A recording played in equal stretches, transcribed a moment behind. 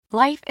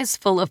Life is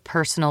full of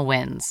personal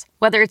wins,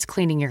 whether it's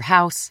cleaning your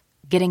house,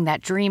 getting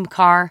that dream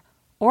car,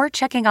 or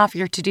checking off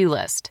your to-do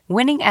list.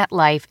 Winning at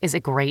life is a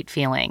great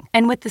feeling.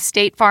 And with the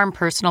State Farm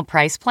Personal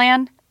Price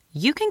Plan,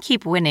 you can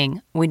keep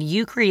winning when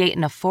you create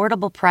an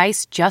affordable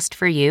price just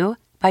for you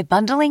by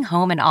bundling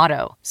home and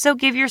auto. So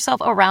give yourself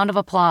a round of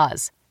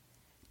applause.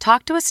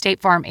 Talk to a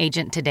State Farm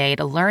agent today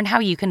to learn how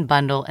you can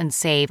bundle and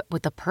save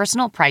with the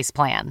Personal Price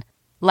Plan.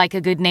 Like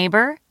a good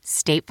neighbor,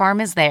 State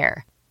Farm is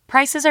there.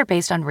 Prices are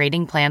based on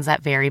rating plans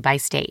that vary by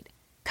state.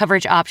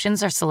 Coverage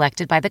options are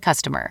selected by the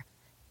customer.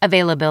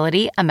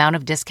 Availability, amount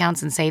of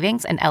discounts and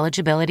savings, and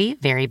eligibility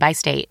vary by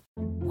state.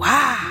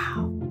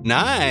 Wow.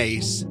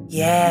 Nice.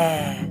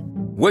 Yeah.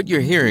 What you're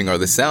hearing are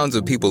the sounds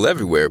of people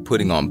everywhere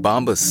putting on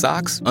Bombas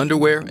socks,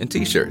 underwear, and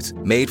T-shirts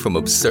made from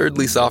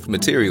absurdly soft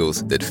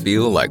materials that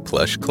feel like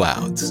plush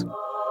clouds.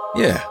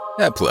 Yeah,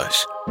 that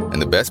plush.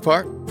 And the best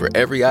part? For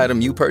every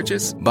item you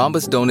purchase,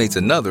 Bombas donates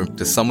another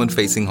to someone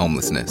facing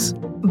homelessness.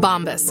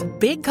 Bombas.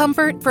 Big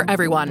comfort for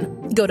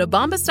everyone. Go to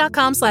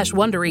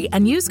bombas.com/Wondery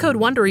and use code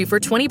Wondery for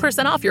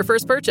 20% off your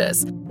first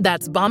purchase.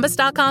 That's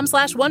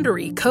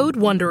bombas.com/Wondery. Code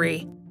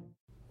Wondery.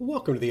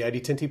 Welcome to the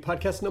ID10T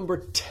podcast number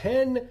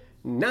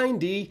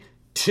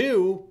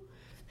 1092.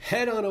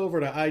 Head on over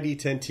to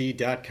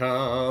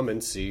ID10T.com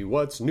and see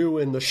what's new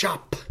in the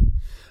shop.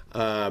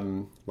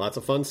 Lots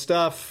of fun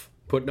stuff.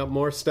 Putting up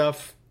more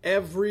stuff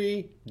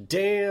every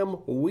damn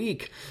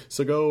week.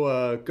 So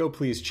go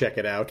please check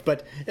it out.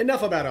 But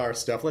enough about our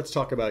stuff. Let's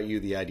talk about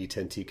you, the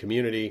ID10T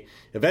community.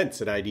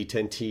 Events at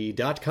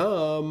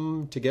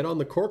ID10T.com to get on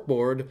the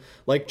corkboard.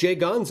 Like Jay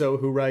Gonzo,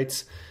 who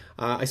writes,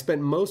 I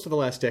spent most of the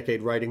last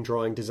decade writing,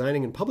 drawing,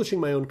 designing, and publishing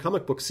my own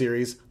comic book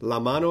series, La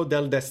Mano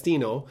del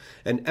Destino,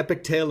 an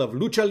epic tale of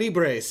lucha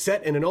libre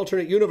set in an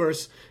alternate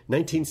universe,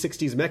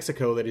 1960s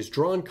Mexico, that is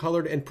drawn,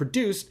 colored, and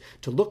produced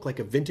to look like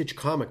a vintage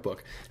comic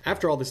book.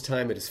 After all this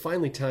time, it is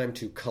finally time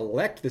to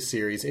collect the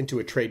series into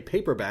a trade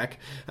paperback,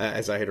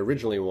 as I had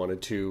originally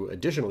wanted to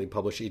additionally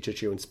publish each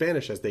issue in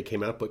Spanish as they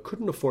came out, but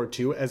couldn't afford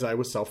to as I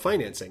was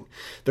self-financing.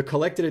 The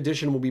collected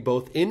edition will be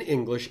both in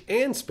English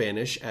and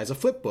Spanish as a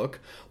flip book.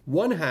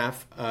 One half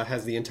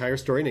has the entire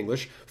story in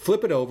English,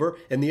 flip it over,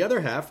 and the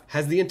other half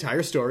has the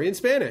entire story in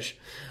Spanish.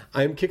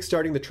 I am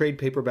kickstarting the trade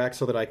paperback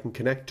so that I can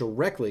connect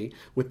directly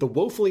with the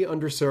woefully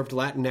underserved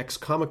Latinx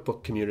comic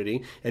book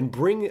community and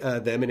bring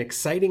them an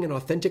exciting and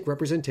authentic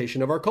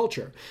representation of our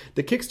culture.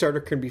 The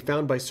Kickstarter can be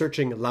found by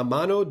searching La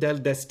Mano del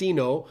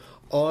Destino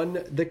on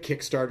the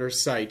Kickstarter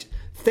site.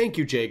 Thank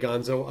you, Jay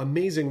Gonzo.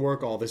 Amazing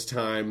work all this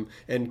time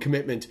and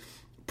commitment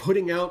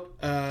putting out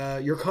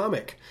your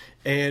comic.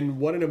 And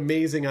what an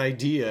amazing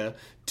idea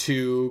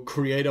to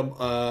create a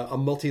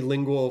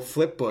multilingual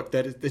flip book.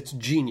 It's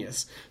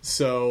genius.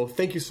 So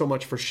thank you so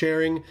much for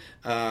sharing.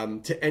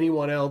 To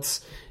anyone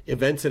else,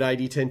 events at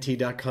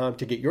ID10T.com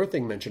to get your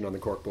thing mentioned on the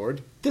corkboard.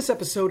 This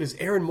episode is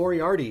Erin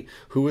Moriarty,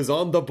 who is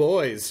on The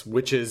Boys,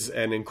 which is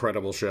an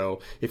incredible show.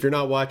 If you're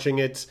not watching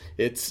it,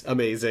 it's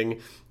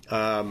amazing.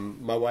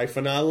 My wife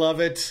and I love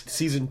it.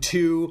 Season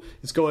 2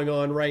 is going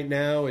on right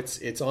now.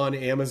 It's on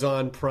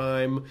Amazon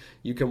Prime.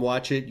 You can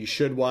watch it. You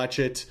should watch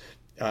it.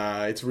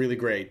 It's really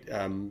great.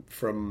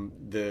 From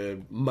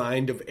the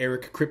mind of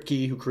Eric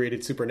Kripke, who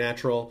created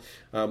Supernatural,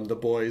 The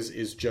Boys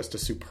is just a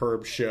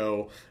superb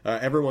show.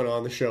 Everyone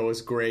on the show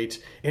is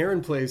great.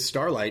 Erin plays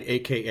Starlight,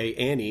 a.k.a.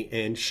 Annie,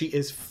 and she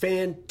is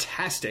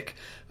fantastic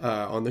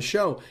on the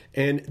show.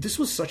 And this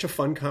was such a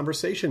fun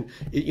conversation.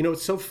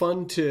 It's so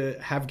fun to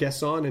have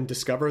guests on and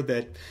discover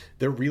that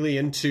they're really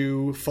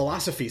into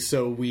philosophy.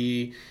 So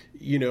we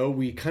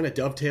kind of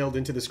dovetailed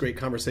into this great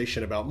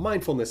conversation about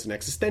mindfulness and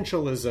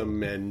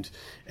existentialism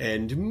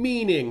and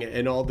meaning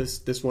and all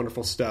this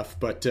wonderful stuff.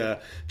 But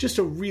just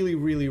a really,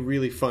 really,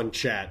 really fun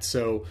chat.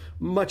 So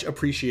much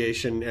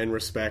appreciation and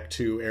respect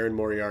to Erin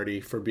Moriarty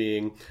for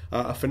being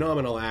a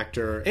phenomenal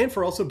actor and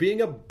for also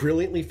being a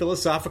brilliantly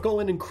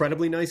philosophical and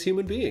incredibly nice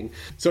human being.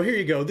 So here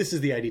you go. This is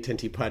the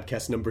ID10T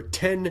podcast number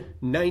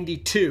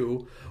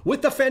 1092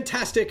 with the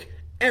fantastic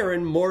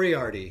Erin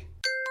Moriarty.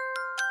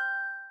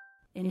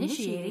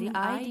 Initiating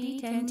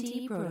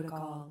ID10T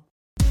protocol.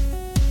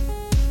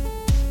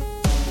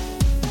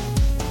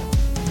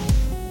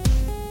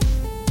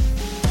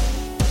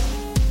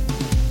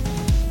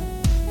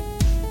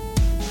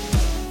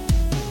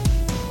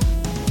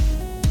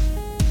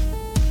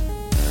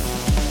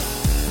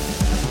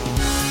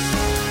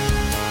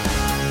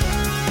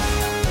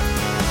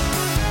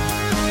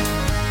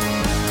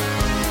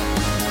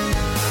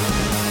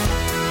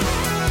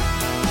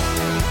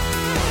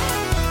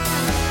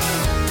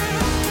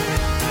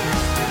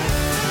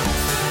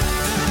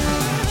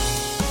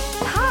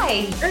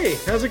 Hey,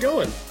 how's it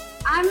going?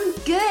 I'm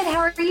good.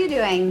 How are you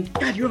doing?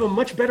 God, you have a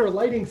much better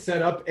lighting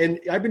setup, and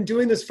I've been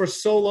doing this for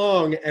so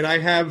long, and I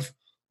have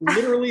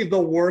literally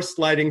the worst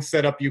lighting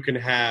setup you can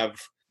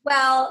have.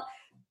 Well,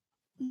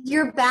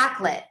 you're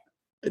backlit.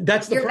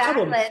 That's the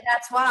problem. You're backlit,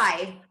 that's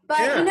why. But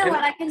Yeah, you know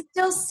what? I can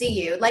still see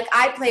you. Like,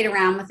 I played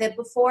around with it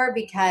before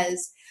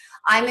because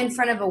I'm in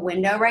front of a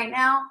window right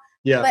now,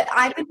 Yeah. But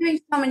I've been doing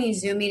so many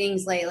Zoom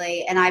meetings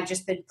lately, and I've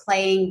just been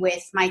playing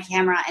with my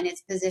camera and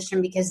its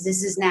position because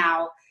this is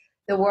now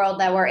the world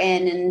that we're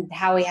in and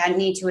how we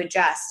need to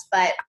adjust.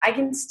 But I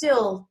can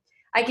still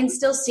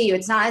see you.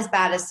 It's not as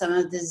bad as some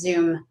of the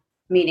Zoom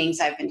meetings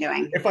I've been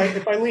doing. If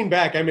I lean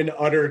back, I'm in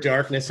utter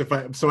darkness.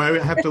 I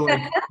have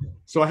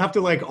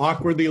to like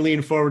awkwardly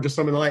lean forward to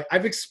some of the light.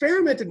 I've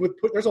experimented with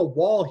there's a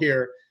wall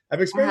here.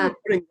 I've experimented with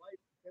putting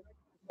light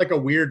like a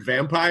weird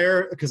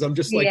vampire because I'm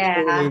just like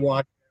totally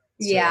watching.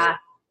 So yeah.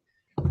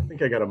 I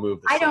think I got to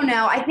move this. I don't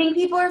know. I think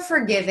people are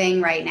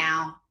forgiving right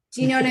now.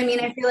 Do you know what I mean?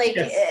 I feel like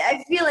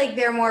I feel like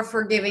they're more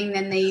forgiving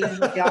than they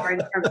usually are in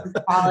terms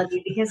of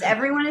quality because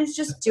everyone is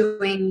just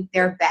doing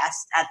their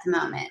best at the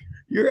moment.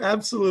 You're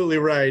absolutely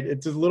right.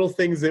 It's the little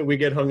things that we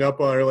get hung up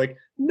on are like,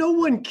 no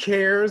one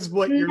cares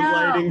what your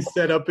lighting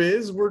setup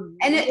is.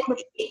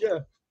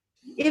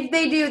 If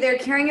they do, they're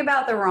caring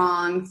about the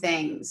wrong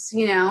things,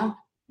 you know?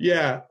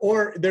 Yeah.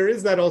 Or there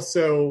is that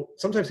also,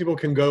 sometimes people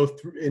can go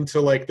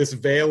into like this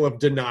veil of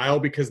denial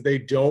because they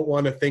don't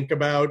want to think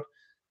about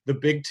the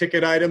big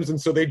ticket items. And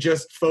so they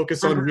just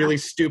focus on really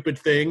stupid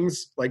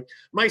things. Like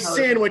my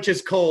sandwich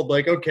is cold.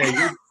 Like, okay,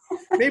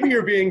 maybe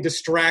you're being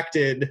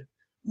distracted.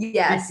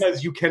 Yes.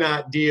 Because you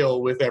cannot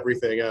deal with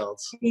everything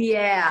else.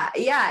 Yeah.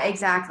 Yeah,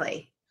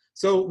 exactly.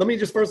 So let me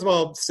just first of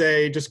all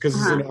say, just because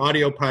this is an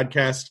audio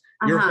podcast,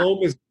 your home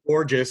is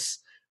gorgeous.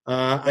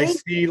 I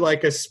see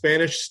like a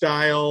Spanish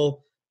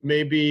style,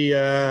 maybe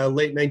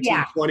late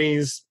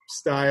 1920s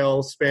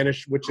style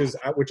Spanish, which is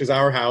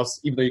our house,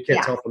 even though you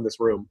can't tell from this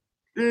room.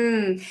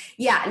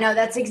 Yeah, no,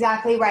 that's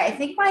exactly right. I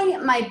think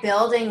my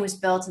building was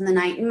built in the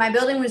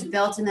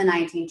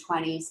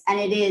 1920s, and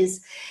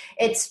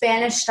it's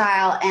Spanish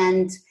style,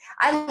 and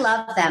I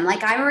love them.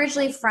 Like I'm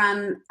originally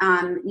from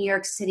New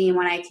York City, and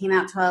when I came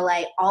out to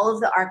LA, all of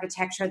the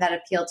architecture that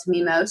appealed to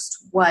me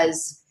most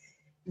was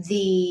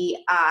the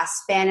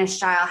Spanish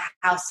style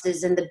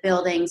houses and the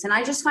buildings, and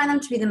I just find them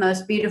to be the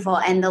most beautiful.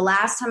 And the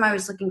last time I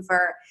was looking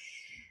for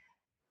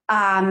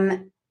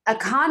a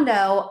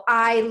condo,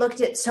 I looked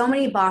at so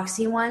many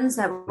boxy ones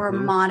that were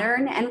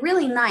modern and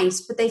really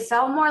nice, but they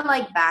felt more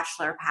like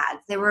bachelor pads.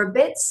 They were a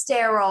bit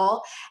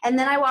sterile. And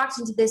then I walked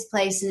into this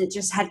place and it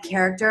just had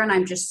character. And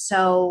I'm just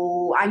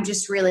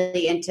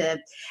really into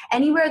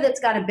anywhere that's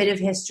got a bit of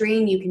history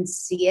and you can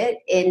see it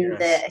in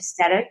the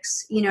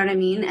aesthetics, you know what I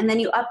mean? And then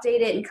you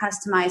update it and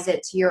customize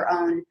it to your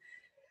own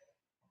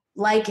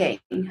liking.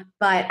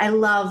 But I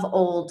love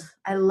old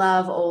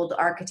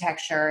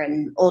architecture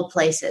and old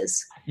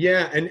places.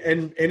 Yeah,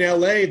 and in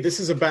LA, this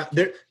is about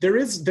there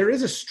is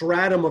a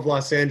stratum of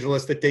Los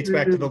Angeles that dates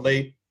back to the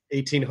late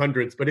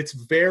 1800s, but it's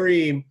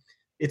very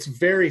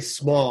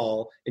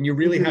small, and you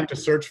really have to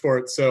search for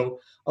it. So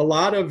a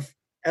lot of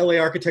LA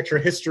architecture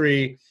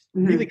history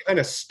really kind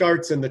of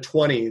starts in the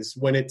 20s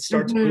when it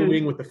starts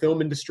booming with the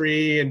film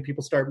industry and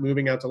people start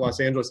moving out to Los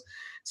Angeles.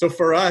 So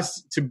for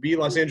us to be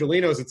Los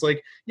Angelinos, it's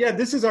like, yeah,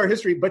 this is our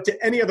history. But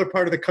to any other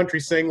part of the country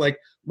saying like,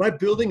 my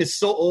building is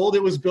so old,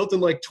 it was built in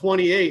like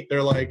 28.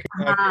 They're like,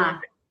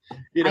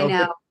 you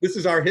know, this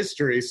is our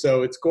history.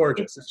 So it's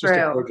gorgeous. It's just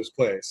a gorgeous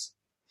place.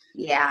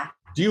 Yeah.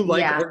 Do you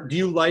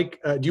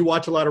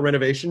watch a lot of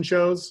renovation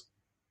shows?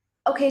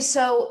 Okay.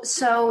 So,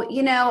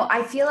 you know,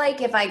 I feel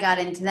like if I got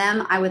into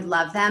them, I would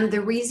love them. The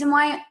reason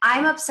why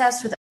I'm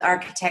obsessed with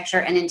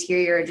architecture and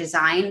interior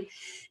design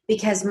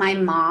because my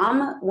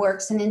mom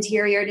works in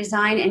interior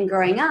design, and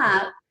growing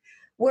up,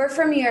 we're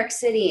from New York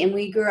City, and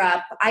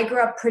I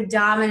grew up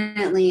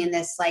predominantly in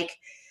this like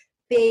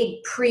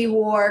big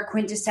pre-war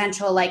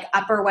quintessential like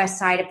Upper West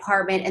Side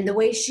apartment. And the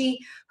way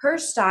her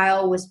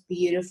style was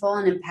beautiful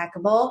and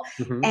impeccable.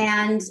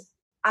 And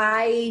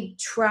I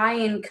try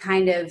and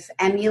kind of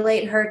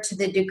emulate her to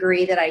the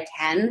degree that I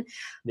can,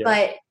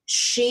 but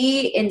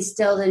she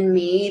instilled in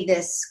me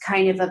this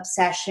kind of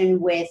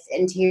obsession with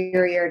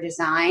interior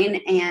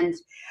design. And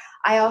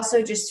I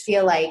also just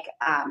feel like,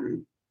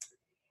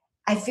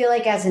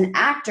 as an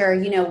actor,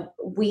 you know,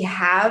 we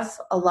have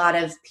a lot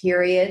of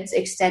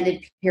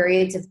extended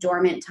periods of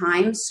dormant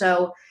time.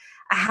 So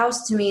a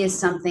house to me is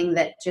something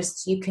that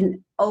just, you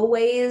can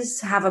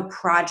always have a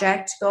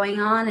project going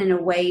on and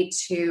a way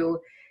to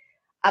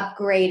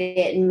upgrade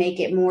it and make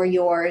it more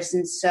yours.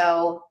 And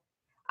so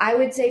I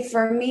would say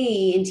for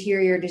me,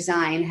 interior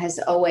design has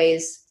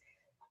always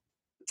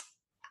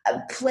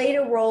played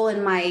a role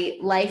in my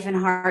life and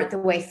heart the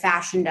way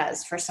fashion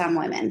does for some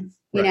women,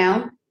 you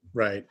know?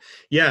 Right.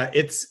 Yeah.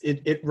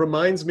 It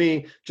reminds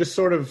me just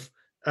sort of,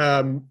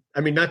 I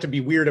mean, not to be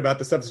weird about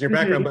the stuff that's in your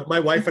background, but my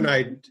wife and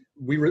I,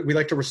 we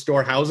like to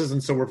restore houses.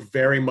 And so we're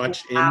very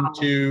much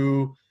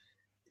into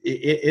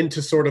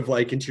sort of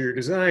like interior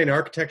design,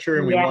 architecture,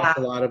 and we watch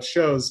a lot of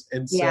shows.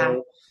 And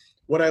so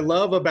what I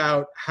love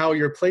about how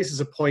your place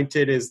is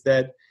appointed is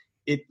that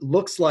it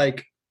looks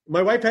like,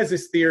 my wife has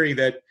this theory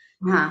that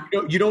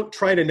you don't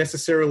try to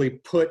necessarily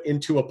put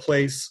into a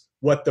place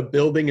what the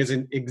building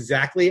isn't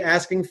exactly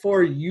asking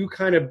for. You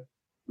kind of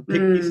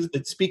pick pieces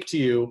that speak to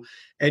you,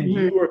 and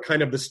you are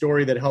kind of the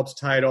story that helps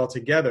tie it all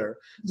together.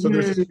 So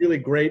there's this really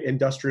great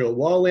industrial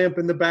wall lamp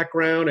in the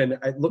background, and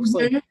it looks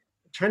like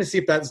trying to see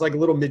if that's like a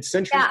little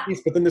mid-century Yeah.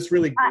 piece, but then this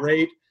really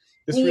great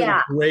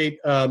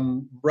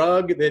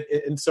rug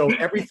and so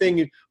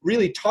everything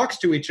really talks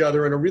to each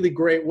other in a really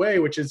great way,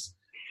 which is,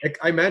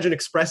 I imagine,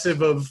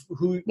 expressive of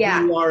who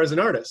you are as an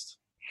artist.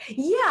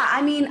 Yeah.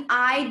 I mean,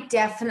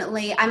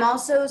 I'm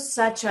also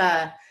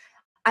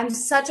I'm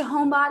such a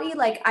homebody.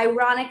 Like,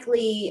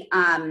 ironically,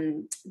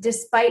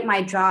 despite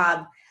my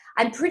job,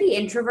 I'm pretty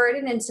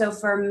introverted. And so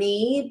for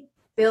me,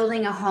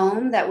 building a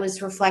home that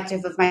was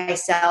reflective of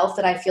myself,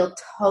 that I feel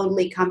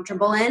totally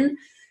comfortable in,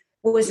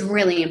 was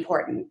really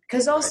important.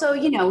 Because also,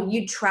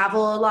 you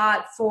travel a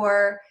lot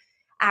for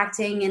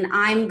acting, and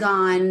I'm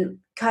gone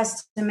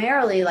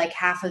customarily like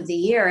half of the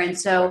year. And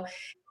so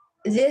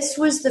this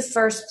was the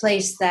first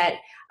place that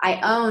I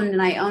owned,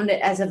 and I owned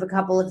it as of a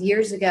couple of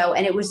years ago.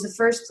 And it was the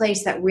first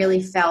place that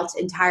really felt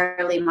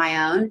entirely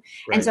my own. Right.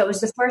 And so it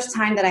was the first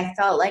time that I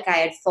felt like I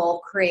had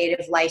full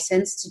creative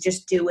license to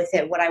just do with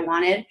it what I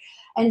wanted.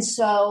 And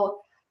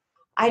so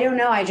I don't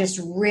know. I just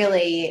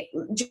really,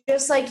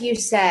 just like you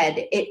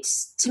said,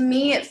 to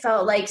me, it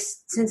felt like,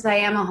 since I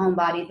am a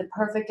homebody, the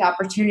perfect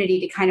opportunity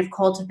to kind of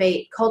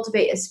cultivate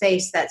a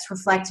space that's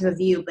reflective of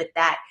you, but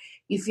that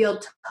you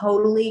feel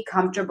totally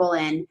comfortable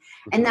in,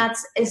 and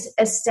that's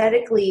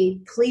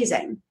aesthetically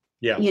pleasing.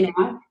 Yeah, Is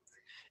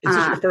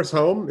this your first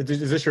home?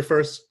 Is this your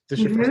first?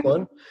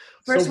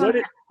 First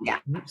one?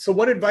 So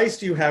what advice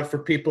do you have for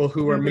people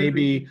who are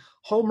maybe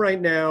home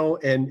right now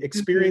and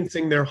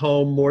experiencing their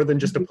home more than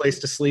just a place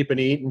to sleep and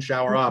eat and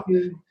shower off,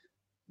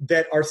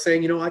 that are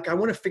saying, like, I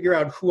want to figure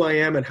out who I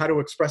am and how to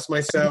express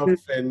myself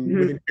and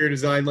with interior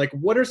design? Like,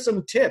 what are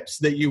some tips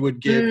that you would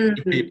give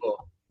to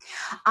people?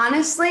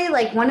 Honestly,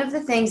 like, one of the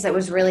things that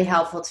was really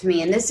helpful to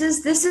me, and this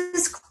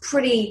is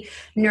pretty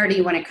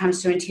nerdy when it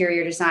comes to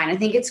interior design. I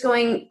think it's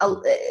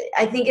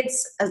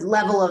a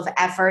level of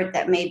effort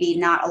that maybe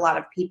not a lot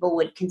of people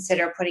would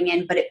consider putting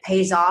in, but it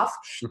pays off.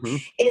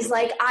 Is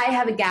like, I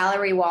have a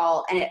gallery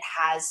wall and it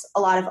has a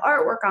lot of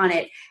artwork on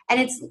it,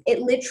 and it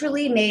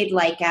literally made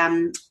like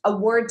a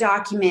Word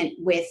document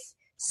with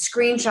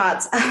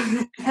screenshots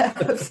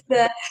of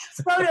the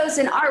photos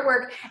and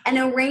artwork, and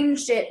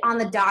arranged it on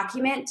the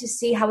document to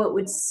see how it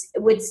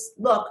would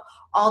look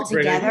all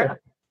together.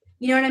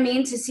 You know what I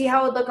mean? To see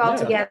how it would look all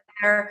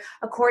together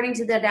according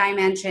to the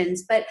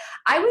dimensions. But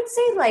I would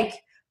say, like,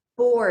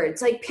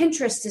 boards, like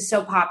Pinterest is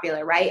so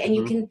popular, right?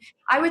 And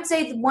I would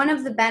say one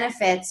of the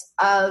benefits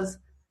of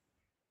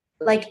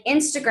like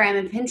Instagram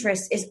and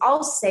Pinterest is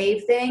I'll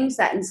save things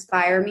that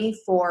inspire me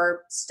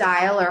for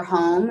style or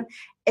home,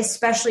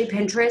 especially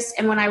Pinterest.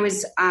 And when I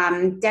was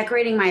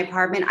decorating my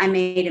apartment, I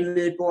made a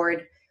mood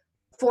board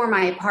for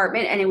my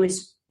apartment, and it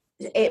was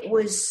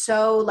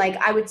so, like,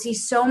 I would see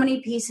so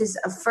many pieces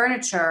of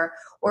furniture,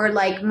 or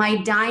like my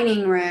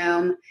dining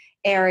room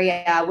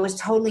area was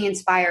totally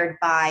inspired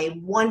by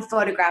one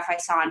photograph I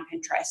saw on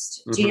Pinterest.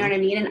 Do you know what I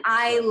mean? And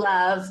I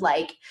love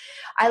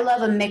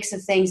a mix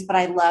of things, but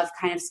I love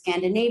kind of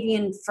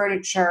Scandinavian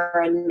furniture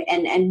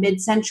and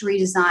mid-century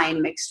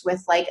design mixed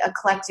with like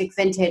eclectic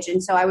vintage.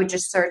 And so I would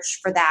just search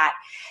for that.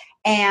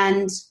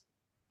 And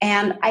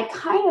I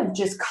kind of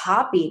just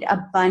copied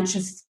a bunch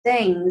of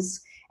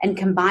things and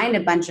combined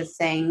a bunch of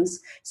things.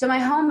 So my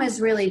home is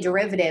really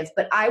derivative,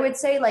 but I would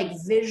say like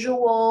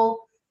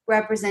visual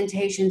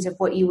representations of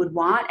what you would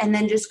want, and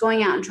then just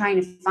going out and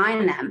trying to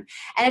find them.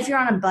 And if you're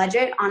on a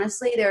budget,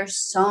 honestly, there are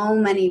so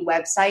many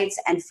websites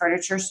and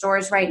furniture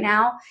stores right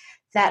now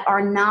that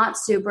are not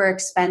super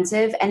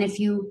expensive. And if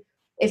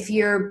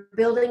you're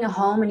building a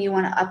home and you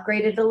want to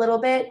upgrade it a little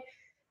bit,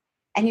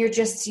 and you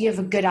have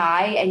a good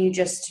eye and you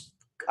just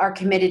are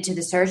committed to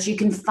the search, you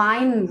can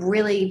find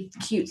really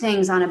cute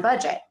things on a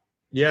budget.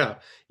 Yeah.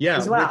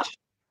 As well. Which,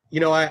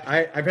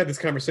 I've had this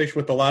conversation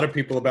with a lot of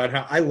people about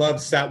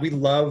how we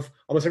love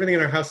almost everything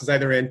in our house is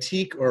either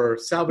antique or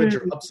salvage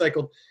or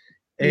upcycled.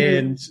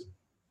 And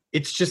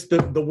it's just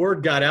the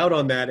word got out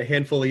on that a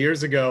handful of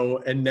years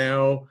ago. And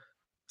now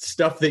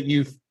stuff that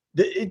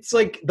it's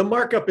like the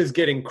markup is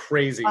getting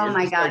crazy. Oh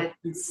my God, it's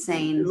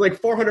insane. It's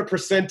like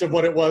 400% of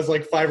what it was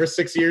like 5 or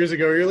 6 years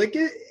ago. You're like,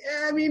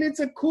 I mean, it's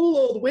a cool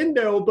old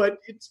window, but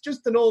it's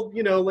just an old,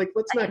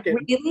 let's not get...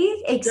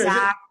 Really?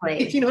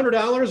 Exactly.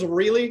 $1,800,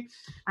 really?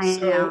 I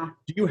know.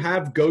 Do you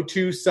have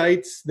go-to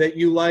sites that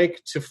you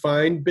like to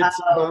find bits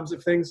and bobs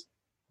of things?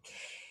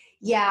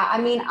 Yeah,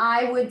 I mean,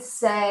 I would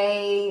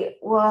say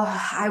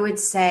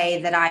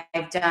that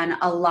I've done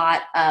a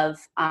lot of...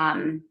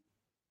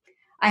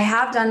 I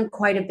have done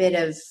quite a bit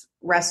of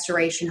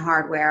restoration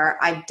hardware.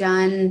 I've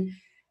done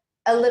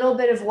a little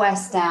bit of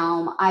West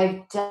Elm.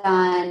 I've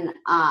done,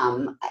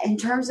 in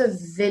terms of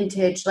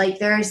vintage, like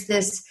there's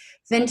this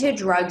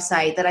vintage rug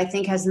site that I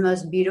think has the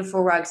most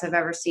beautiful rugs I've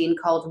ever seen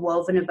called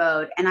Woven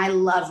Abode. And I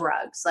love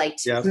rugs. Like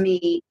to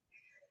me,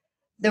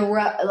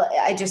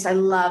 I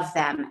love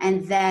them.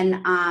 And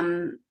then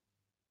I'm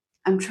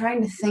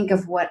trying to think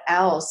of what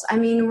else. I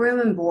mean, Room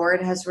and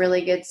Board has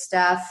really good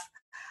stuff.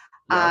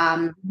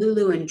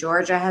 Lulu in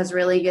Georgia has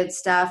really good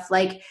stuff.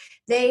 Like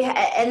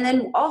and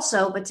then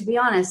also, but to be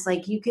honest,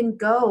 like you can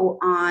go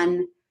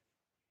on,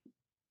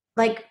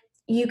 like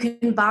you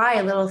can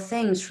buy little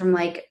things from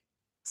like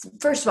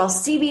first of all,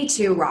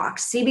 CB2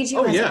 rocks.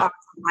 CB2 has awesome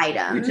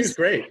items. CB2 is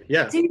great.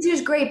 Yeah. CB2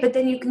 is great, but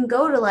then you can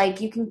go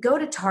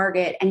to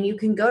Target and you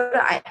can go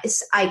to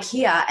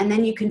IKEA, and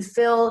then you can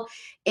fill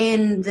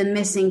in the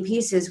missing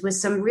pieces with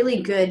some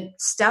really good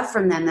stuff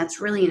from them that's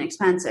really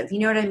inexpensive. You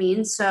know what I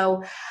mean?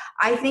 So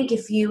I think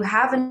if you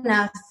have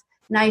enough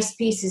nice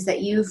pieces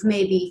that you've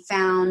maybe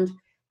found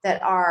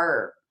that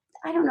are,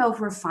 I don't know if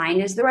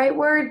refined is the right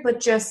word, but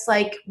just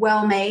like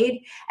well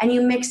made, and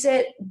you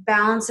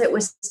balance it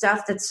with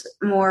stuff that's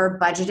more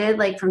budgeted,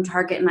 like from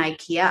Target and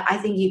IKEA, I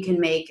think you can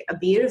make a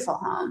beautiful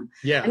home.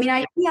 Yeah. I mean,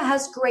 IKEA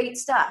has great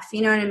stuff,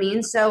 you know what I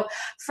mean? So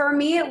for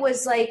me, it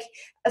was like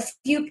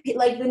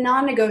the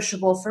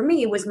non-negotiable for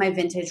me was my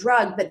vintage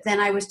rug, but then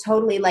I was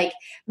totally like,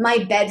 my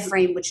bed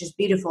frame, which is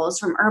beautiful, is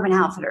from Urban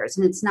Outfitters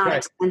and it's not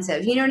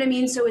expensive. You know what I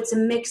mean? So it's a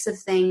mix of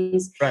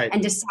things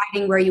and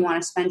deciding where you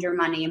want to spend your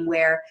money and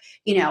where,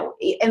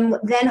 and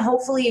then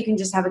hopefully you can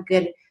just have a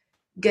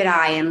good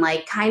eye and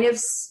like kind of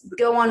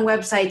go on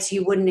websites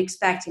you wouldn't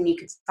expect, and you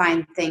could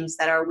find things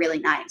that are really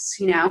nice,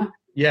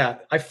 Yeah,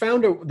 I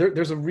found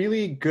there's a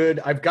really good,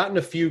 I've gotten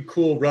a few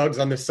cool rugs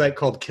on this site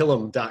called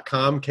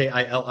Kilim.com,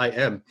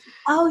 Kilim.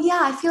 Oh yeah,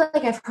 I feel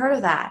like I've heard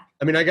of that.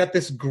 I mean, I got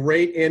this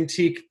great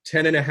antique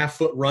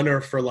 10.5-foot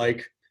runner for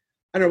like,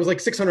 I don't know, it was like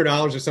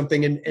 $600 or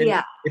something. And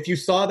if you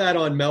saw that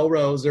on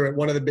Melrose or at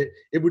one of the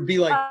it would be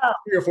like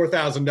 $3,000 or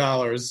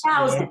 $4,000.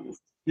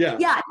 Thousands. Yeah.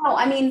 Yeah, no,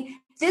 I mean,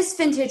 this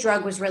vintage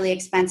rug was really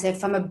expensive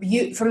from a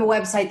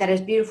website that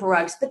has beautiful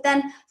rugs. But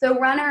then the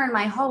runner in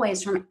my hallway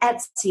is from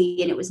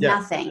Etsy, and it was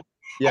nothing.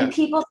 Yeah. And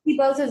people see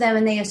both of them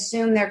and they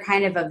assume they're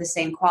kind of the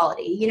same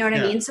quality. You know what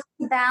I mean? So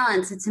it's a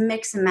balance. It's a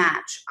mix and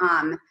match.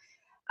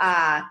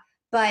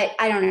 But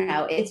I don't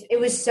know. It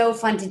was so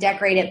fun to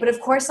decorate it. But of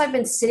course, I've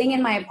been sitting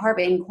in my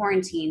apartment in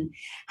quarantine,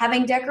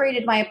 having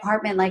decorated my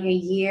apartment like a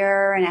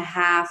year and a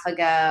half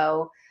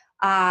ago.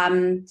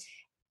 And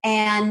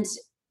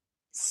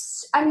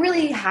I'm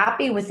really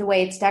happy with the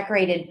way it's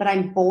decorated, but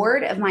I'm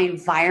bored of my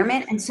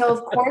environment. And so,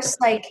 of course,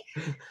 like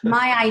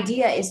my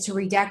idea is to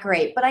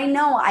redecorate. But I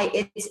know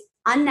it's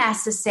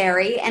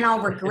unnecessary and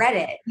I'll regret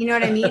it. You know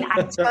what I mean?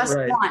 I just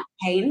want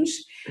change.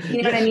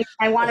 You know what I mean?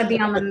 I want to be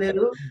on the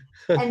move.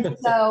 And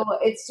so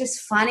it's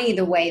just funny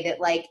the way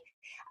that like,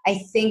 I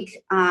think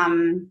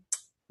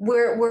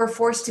we're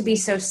forced to be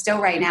so still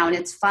right now. And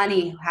it's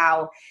funny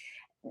how,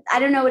 I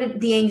don't know what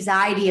the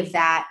anxiety of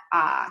that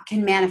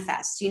can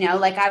manifest,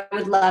 like I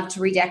would love to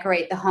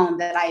redecorate the home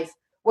that I've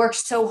worked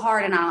so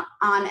hard on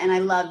and I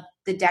love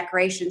the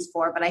decorations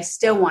for, but I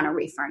still want to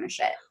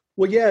refurnish it.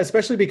 Well, yeah,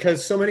 especially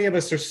because so many of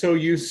us are so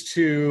used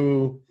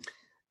to,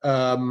 it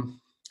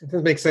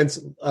doesn't make sense.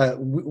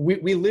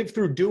 We live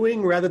through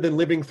doing rather than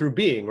living through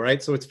being,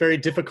 right? So it's very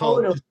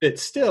difficult to sit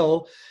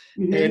still.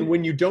 Mm-hmm. And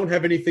when you don't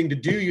have anything to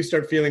do, you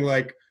start feeling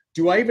like,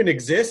 do I even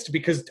exist?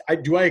 Because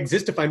do I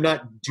exist if I'm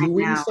not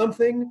doing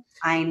something?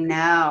 I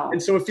know.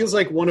 And so it feels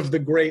like one of the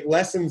great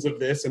lessons of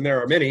this, and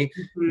there are many,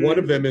 one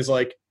of them is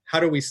like, how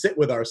do we sit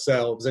with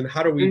ourselves? And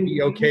how do we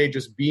be okay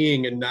just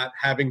being and not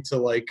having to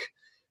like,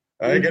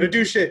 I got to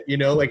do shit,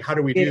 like how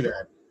do we do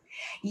that?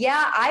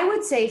 Yeah, I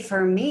would say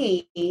for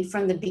me,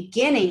 from the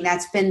beginning,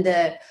 that's been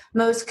the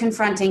most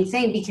confronting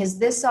thing because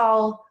this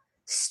all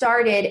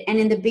started. And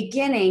in the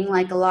beginning,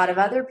 like a lot of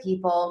other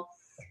people,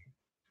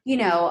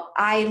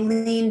 I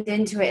leaned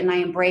into it and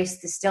I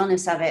embraced the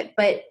stillness of it.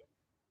 But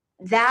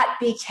that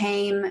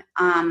became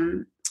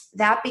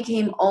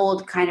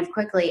old kind of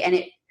quickly. And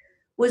it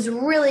was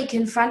really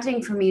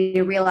confronting for me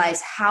to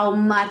realize how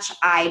much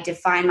I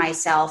define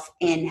myself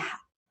in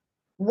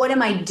what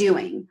am I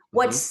doing?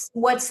 What's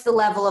the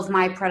level of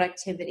my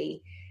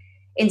productivity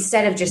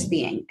instead of just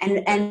being?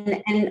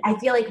 And I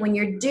feel like when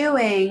you're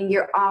doing,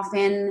 you're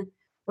often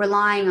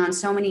relying on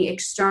so many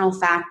external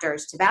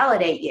factors to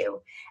validate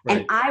you. Right.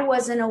 And I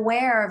wasn't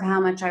aware of how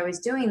much I was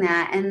doing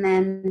that. And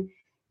then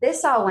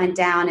this all went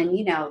down and,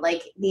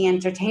 like the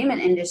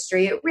entertainment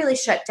industry, it really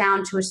shut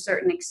down to a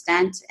certain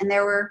extent. And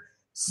there were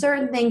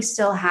certain things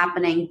still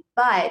happening,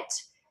 but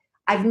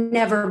I've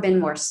never been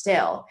more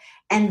still.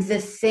 And the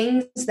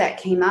things that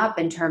came up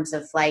in terms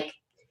of like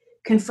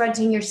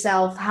confronting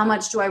yourself, how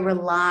much do I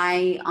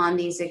rely on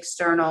these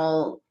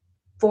external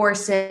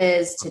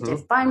forces to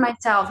define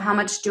myself? How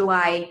much do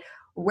I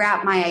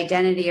wrap my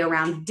identity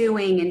around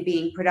doing and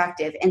being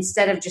productive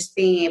instead of just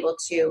being able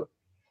to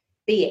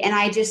be? And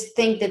I just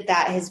think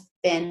that has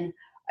been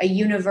a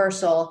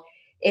universal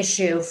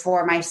issue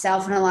for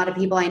myself and a lot of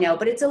people I know,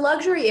 but it's a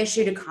luxury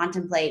issue to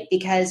contemplate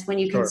because when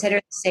you consider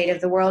the state of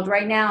the world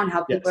right now and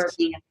how people are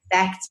being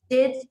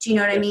affected, do you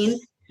know what I mean?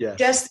 Yes.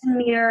 Just the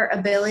mere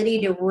ability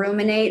to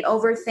ruminate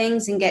over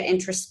things and get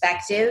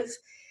introspective.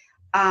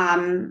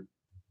 I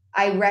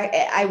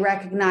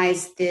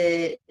recognize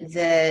the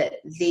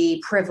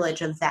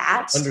privilege of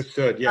that.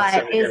 Understood. Yes.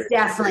 But it's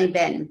definitely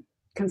been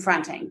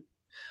confronting.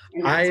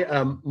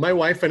 My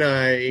wife and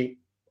I,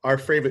 our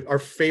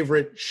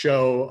favorite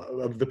show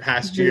of the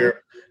past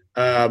year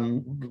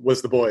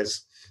was The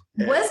Boys.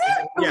 Was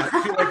it? Yeah,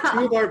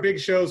 two of our big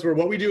shows were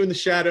What We Do in the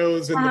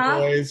Shadows and The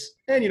Boys,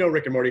 and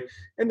Rick and Morty,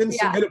 and then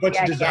a bunch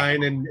of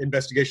design and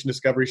investigation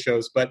discovery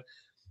shows. But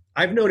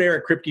I've known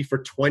Eric Kripke for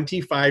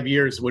 25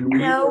 years. When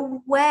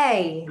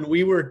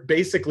we were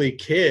basically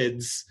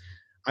kids,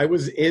 I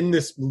was in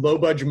this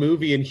low-budget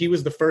movie, and he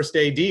was the first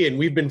AD, and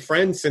we've been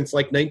friends since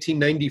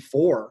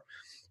 1994.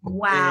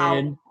 Wow.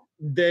 And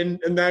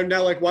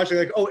now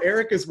watching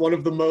Eric is one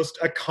of the most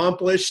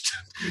accomplished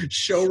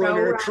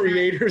showrunner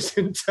creators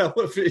in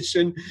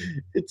television.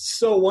 It's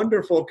so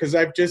wonderful because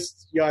I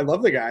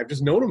love the guy. I've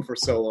just known him for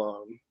so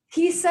long.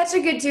 He's such a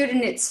good dude,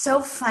 and it's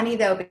so funny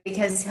though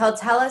because he'll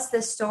tell us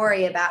this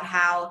story about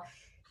how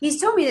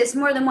he's told me this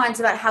more than once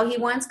about how he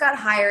once got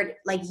hired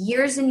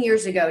years and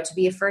years ago to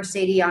be a first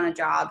AD on a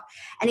job,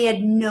 and he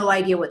had no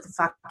idea what the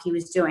fuck he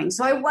was doing.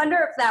 So I wonder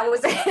if that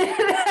was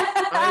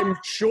it. I'm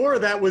sure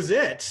that was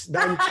it.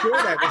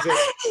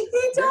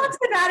 He talks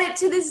about it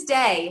to this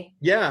day.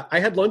 Yeah, I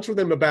had lunch with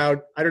him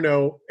about, I don't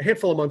know, a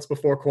handful of months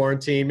before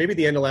quarantine, maybe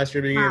the end of last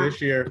year, beginning of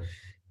this year.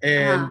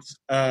 And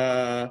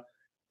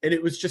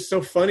it was just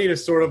so funny to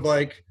sort of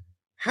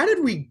how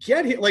did we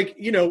get here?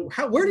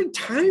 Where did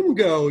time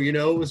go?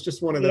 It was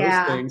just one of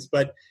those things.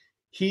 But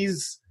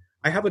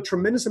I have a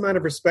tremendous amount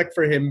of respect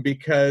for him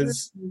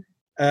because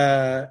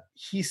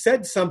he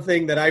said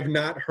something that I've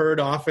not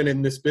heard often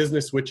in this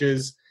business, which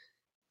is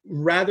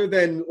rather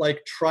than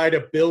try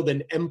to build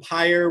an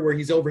empire where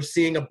he's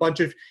overseeing a bunch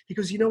of, he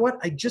goes, you know what?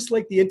 I just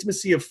like the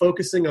intimacy of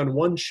focusing on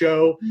one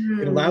show.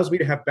 It allows me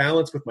to have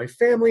balance with my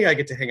family. I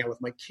get to hang out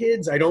with my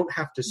kids. I don't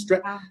have to stress.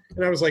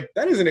 And I was like,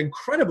 that is an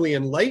incredibly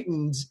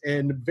enlightened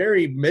and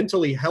very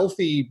mentally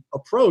healthy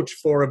approach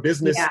for a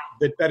business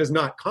that is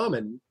not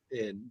common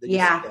in.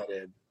 Yeah,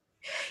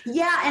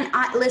 and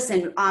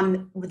listen,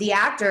 the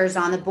actors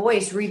on The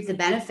Boys reap the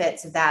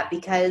benefits of that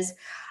because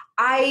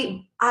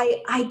I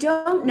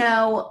don't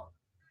know.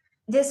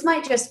 This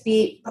might just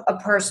be a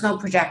personal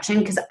projection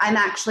because I'm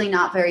actually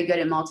not very good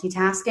at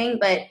multitasking,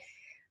 but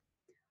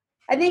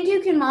I think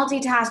you can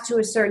multitask to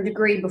a certain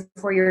degree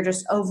before you're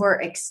just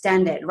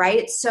overextended,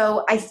 right?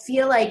 So I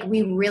feel like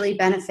we really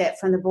benefit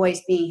from The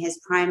Boys being his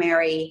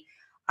primary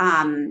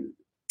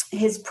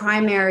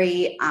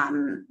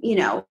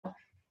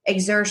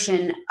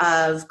exertion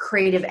of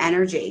creative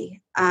energy.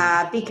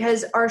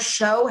 Because our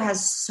show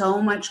has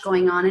so much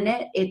going on in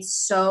it. It's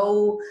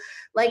so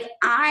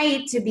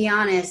to be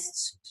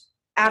honest,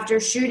 after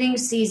shooting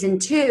season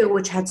 2,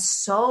 which had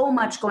so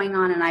much going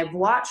on and I've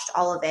watched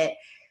all of it,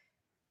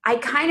 I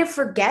kind of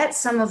forget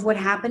some of what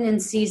happened in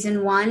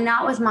season 1,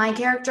 not with my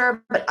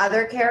character, but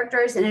other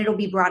characters. And it'll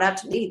be brought up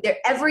to me.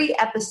 Every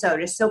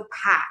episode is so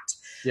packed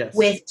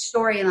with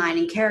storyline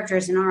and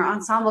characters, and our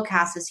ensemble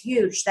cast is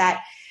huge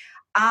that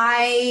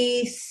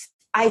I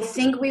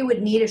think we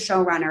would need a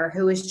showrunner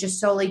who is just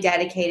solely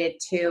dedicated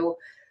to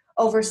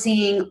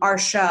overseeing our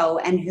show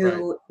and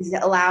who is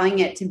allowing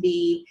it to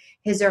be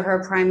his or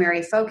her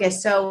primary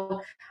focus.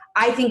 So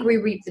I think we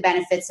reap the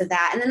benefits of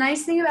that. And the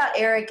nice thing about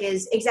Eric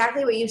is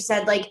exactly what you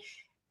said.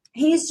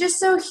 He's just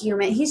so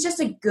human. He's just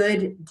a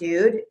good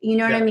dude. You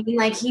know what I mean?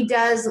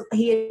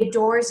 He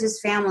adores his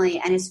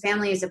family, and his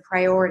family is a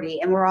priority,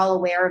 and we're all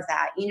aware of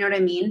that. You know what I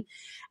mean?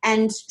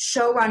 And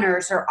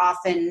showrunners are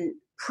often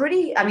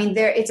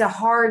it's a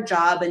hard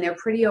job and they're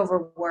pretty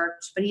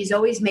overworked, but he's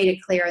always made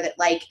it clear that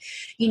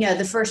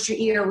the first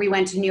year we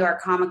went to New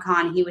York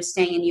Comic-Con, he was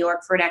staying in New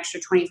York for an extra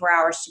 24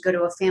 hours to go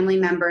to a family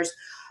member's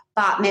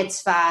bat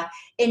mitzvah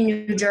in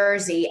New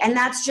Jersey. And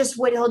that's just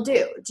what he'll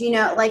do.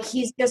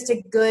 He's just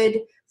a good,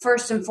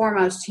 first and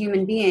foremost,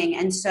 human being.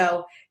 And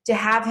so to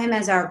have him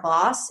as our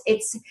boss,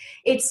 it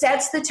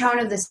sets the tone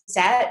of the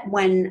set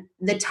when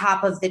the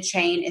top of the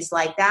chain is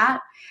like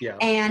that. Yeah.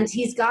 And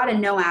he's got a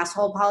no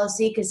asshole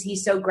policy because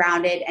he's so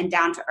grounded and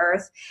down to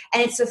earth.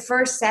 And it's the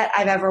first set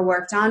I've ever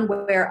worked on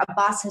where a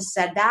boss has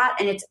said that,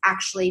 and it's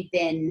actually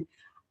been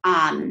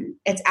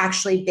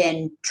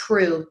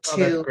true to. Oh,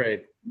 that's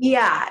great.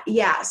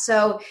 Yeah.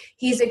 So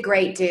he's a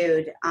great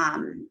dude.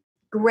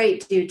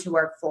 Great dude to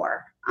work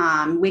for.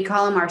 We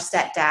call him our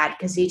stepdad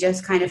because he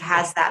just kind of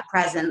has that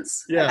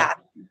presence. Yeah.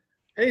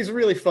 And he's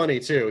really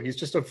funny too. He's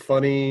just a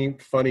funny,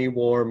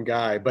 warm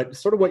guy. But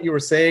sort of what you were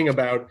saying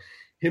about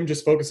him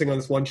just focusing on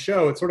this one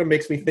show, it sort of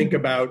makes me think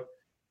about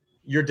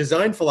your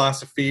design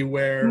philosophy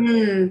where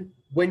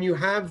when you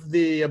have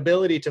the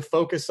ability to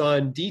focus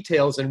on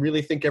details and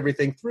really think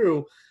everything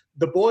through,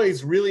 The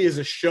Boys really is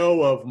a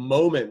show of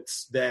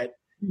moments that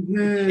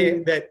I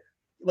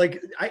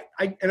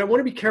want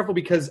to be careful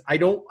because I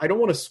don't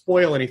want to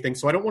spoil anything.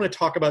 So I don't want to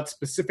talk about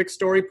specific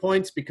story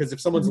points because if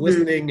someone's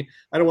listening,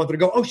 I don't want them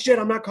to go, oh shit,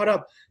 I'm not caught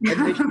up.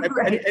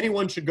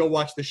 Anyone should go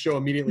watch the show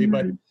immediately.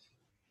 But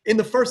in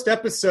the first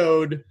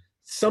episode,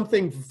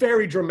 something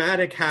very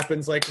dramatic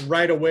happens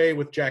right away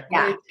with Jack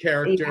Blake's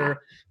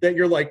character that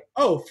you're like,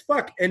 oh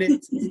fuck. And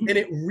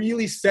it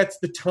really sets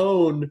the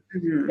tone.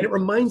 And it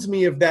reminds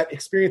me of that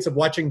experience of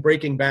watching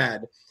Breaking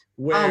Bad.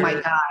 Where, oh my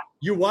God.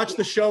 you watch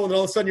the show and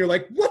all of a sudden you're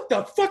like, what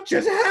the fuck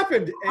just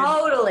happened? And,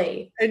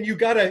 totally. And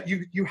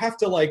you have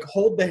to like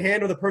hold the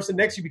hand of the person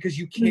next to you because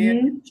you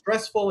can't,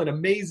 stressful and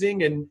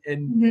amazing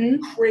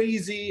and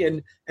crazy.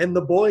 And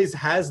The Boys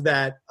has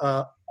that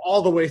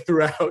all the way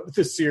throughout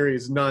the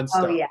series nonstop.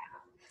 Oh yeah.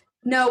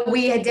 No,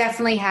 we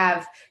definitely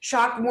have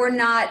shock. We're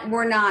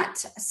not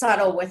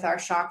subtle with our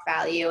shock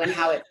value and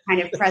how it's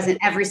kind of present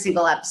every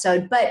single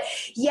episode. But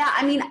yeah,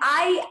 I mean,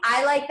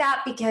 I like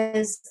that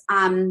because,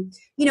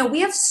 we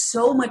have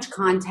so much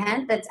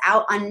content that's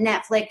out on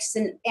Netflix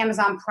and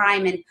Amazon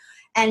Prime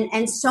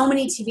and so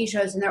many TV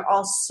shows, and they're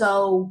all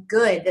so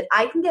good that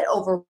I can get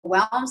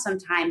overwhelmed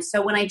sometimes.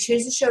 So when I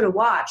choose a show to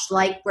watch,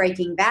 like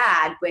Breaking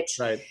Bad, which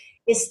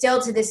is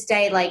still to this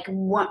day like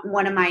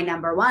one of my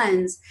number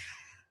ones,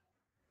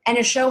 and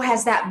a show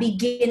has that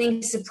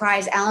beginning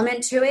surprise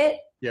element to it.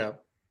 Yeah.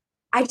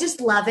 I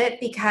just love it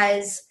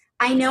because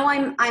I know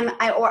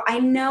I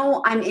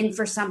know I'm in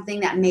for something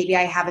that maybe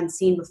I haven't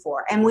seen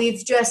before. And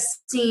we've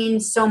just seen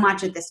so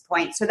much at this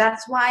point. So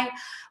that's why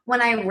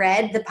when I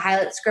read the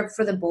pilot script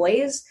for The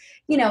Boys,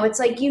 it's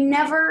like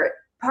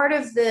part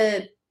of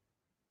the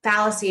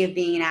fallacy of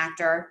being an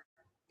actor,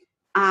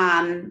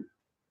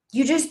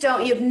 you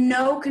have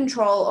no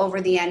control over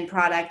the end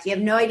product. You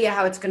have no idea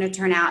how it's going to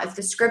turn out. If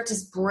the script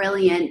is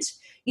brilliant,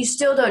 you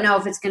still don't know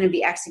if it's going to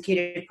be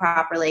executed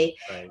properly.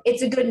 Right.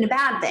 It's a good and a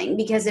bad thing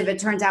because if it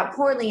turns out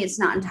poorly, it's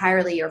not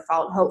entirely your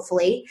fault,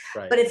 hopefully.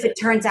 Right. But if it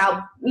turns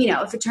out,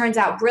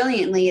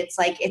 brilliantly, it's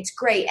like, it's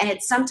great. And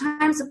it's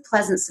sometimes a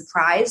pleasant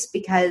surprise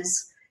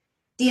because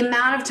the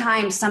amount of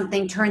times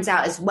something turns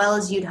out as well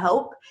as you'd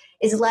hope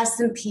is less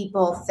than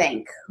people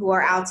think who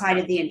are outside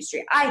of the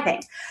industry, I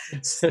think.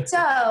 So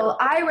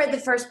I read the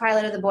first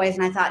pilot of The Boys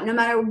and I thought, no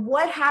matter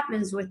what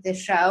happens with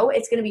this show,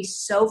 it's going to be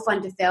so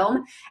fun to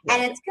film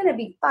and it's going to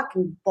be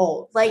fucking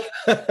bold. Like,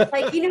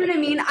 you know what I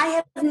mean? I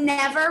have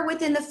never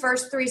within the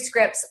first 3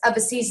 scripts of a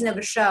season of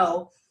a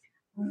show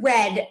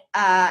read,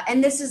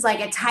 and this is like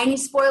a tiny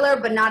spoiler,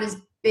 but not as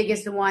big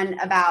as the one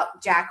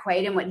about Jack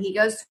Quaid and what he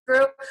goes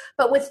through,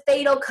 but with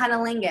Fatal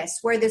Cunnilingus,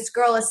 where this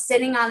girl is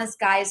sitting on this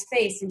guy's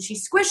face and she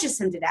squishes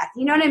him to death.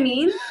 You know what I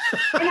mean?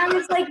 And I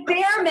was like,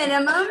 bare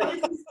minimum,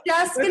 it's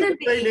just going to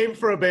be. Great name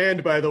for a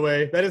band, by the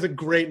way. That is a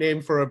great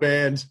name for a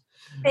band.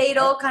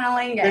 Fatal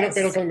Cunnilingus.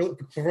 Fatal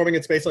Cunnilingus performing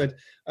at Spaceland.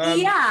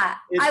 I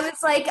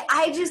was like,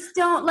 I just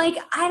don't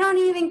I don't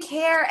even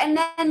care. And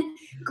then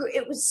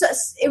it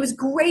was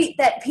great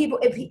that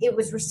it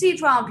was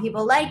received well and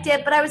people liked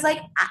it. But I was like,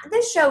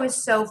 this show is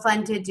so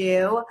fun to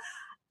do.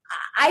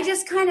 I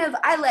just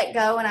I let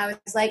go and I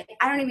was like,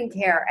 I don't even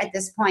care at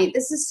this point.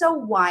 This is so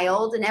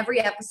wild. And every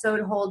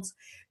episode holds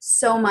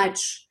so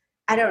much,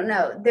 I don't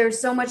know. There's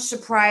so much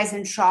surprise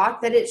and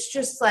shock that it's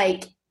just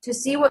like to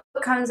see what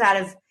comes out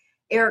of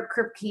Eric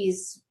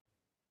Kripke's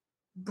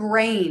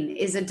brain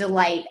is a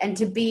delight, and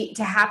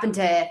to happen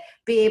to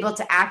be able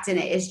to act in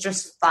it is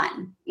just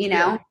fun,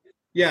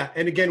 Yeah.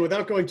 And again,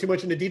 without going too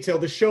much into detail,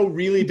 the show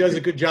really does a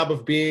good job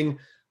of being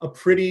a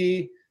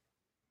pretty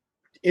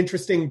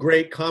interesting,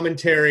 great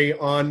commentary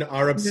on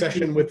our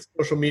obsession with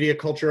social media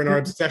culture and our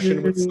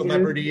obsession with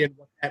celebrity and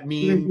what that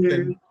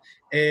means.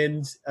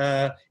 And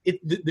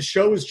the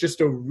show is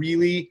just a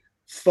really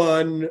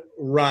fun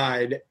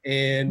ride,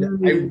 and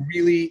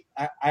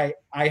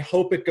I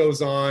hope it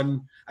goes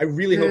on. I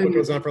really hope it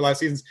goes on for a lot of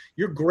seasons.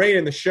 You're great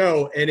in the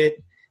show, and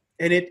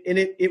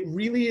it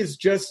really is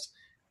just.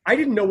 I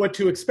didn't know what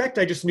to expect.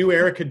 I just knew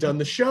Eric had done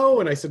the show,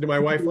 and I said to my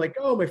wife, like,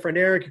 "Oh, my friend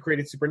Eric, he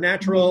created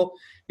Supernatural.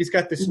 He's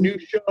got this new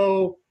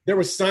show. There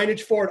was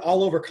signage for it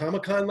all over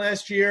Comic-Con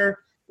last year."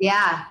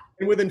 Yeah.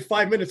 And within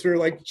 5 minutes, we were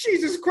like,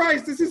 "Jesus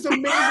Christ, this is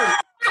amazing!"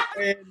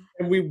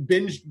 and we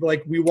binged,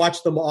 we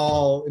watched them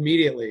all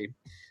immediately.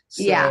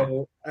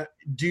 So,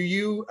 do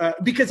you?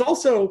 Because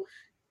also,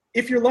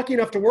 if you're lucky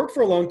enough to work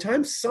for a long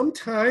time,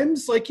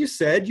 sometimes, like you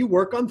said, you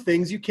work on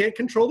things you can't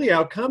control the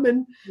outcome.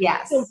 And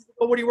yes,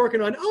 what are you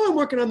working on? Oh, I'm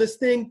working on this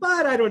thing,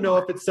 but I don't know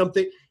if it's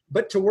something.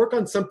 But to work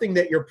on something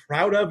that you're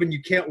proud of and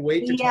you can't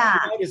wait to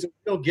talk about is a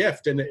real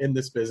gift in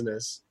this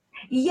business.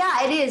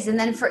 Yeah, it is. And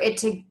then for it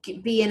to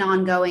be an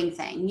ongoing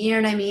thing, you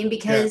know what I mean?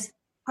 Because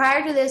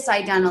prior to this,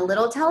 I'd done a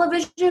little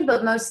television,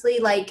 but mostly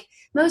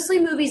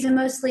movies and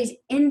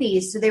mostly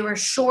indies. So they were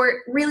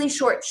really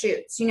short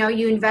shoots.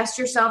 You invest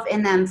yourself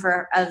in them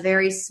for a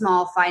very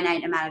small,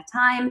 finite amount of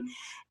time.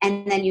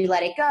 And then you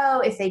let it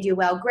go. If they do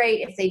well,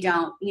 great. If they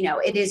don't,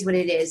 it is what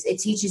it is. It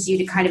teaches you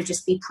to kind of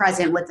just be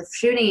present with the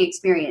shooting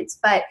experience.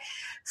 But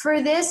for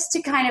this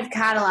to kind of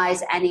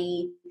catalyze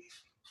any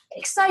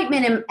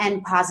excitement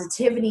and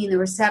positivity in the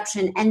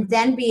reception and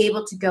then be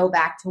able to go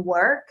back to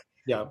work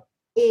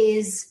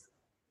is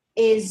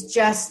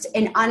just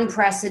an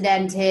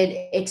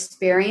unprecedented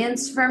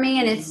experience for me.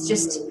 And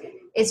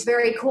it's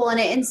very cool. And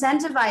it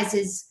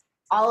incentivizes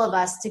all of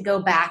us to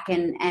go back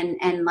and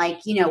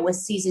with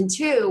season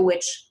 2,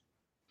 which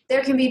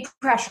there can be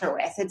pressure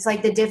with. It's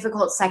like the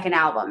difficult second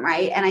album,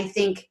 right? And I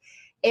think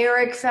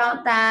Eric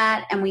felt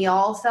that and we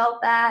all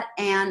felt that.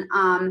 And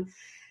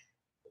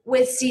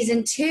with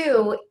season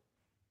 2,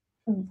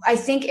 I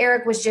think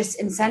Eric was just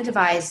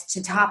incentivized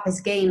to top his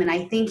game. And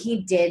I think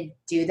he did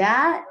do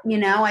that,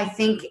 I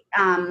think,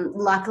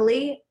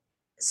 luckily.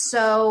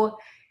 So,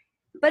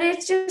 but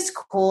it's just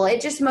cool.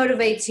 It just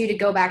motivates you to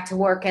go back to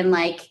work and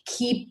like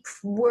keep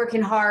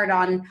working hard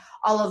on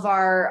all of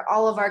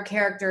our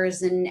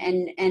characters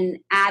and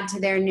add to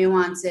their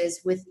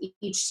nuances with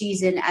each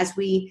season as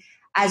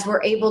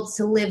we're able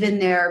to live in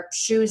their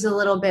shoes a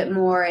little bit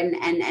more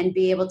and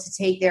be able to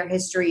take their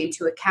history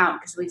into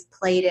account because we've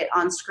played it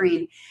on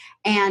screen.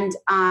 And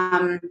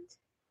and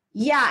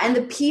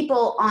the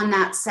people on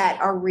that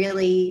set are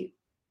really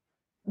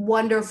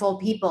wonderful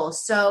people.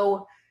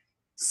 So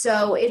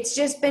it's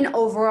just been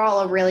overall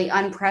a really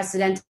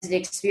unprecedented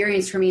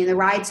experience for me. And the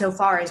ride so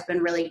far has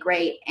been really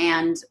great.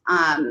 And,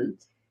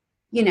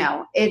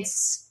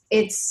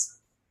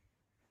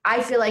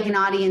 I feel like an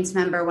audience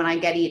member when I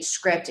get each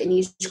script, and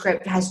each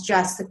script has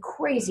just the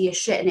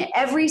craziest shit in it.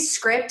 Every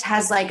script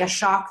has like a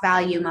shock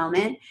value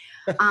moment.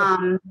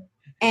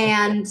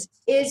 And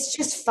it's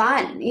just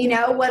fun,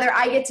 whether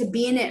I get to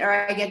be in it or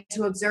I get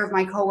to observe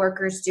my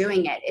coworkers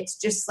doing it. It's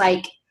just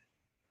like,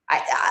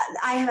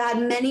 I have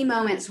had many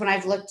moments when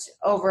I've looked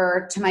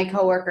over to my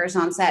coworkers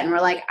on set and we're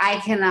like,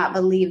 I cannot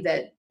believe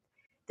that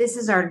this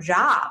is our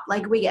job.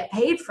 Like we get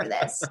paid for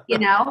this,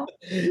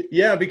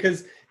 Yeah,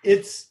 because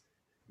it's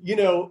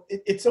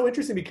so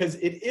interesting because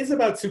it is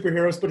about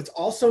superheroes, but it's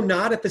also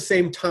not at the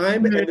same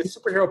time. Mm-hmm. And the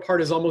superhero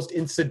part is almost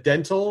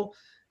incidental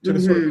to the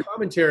sort of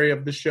commentary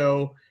of the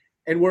show.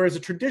 And whereas a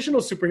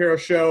traditional superhero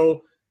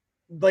show,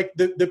 like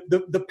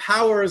the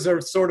powers are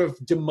sort of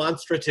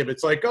demonstrative.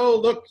 It's like, oh,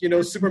 look,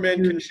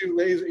 Superman can shoot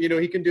laser,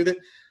 he can do that.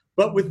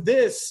 But with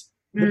this,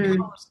 the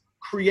powers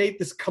create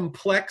this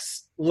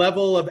complex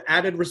level of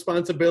added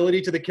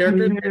responsibility to the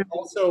characters and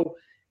also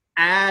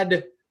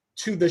add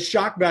to the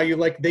shock value.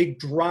 Like they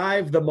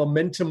drive the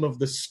momentum of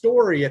the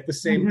story at the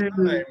same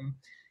time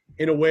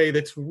in a way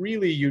that's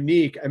really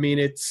unique. I mean,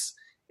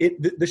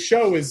 the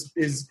show is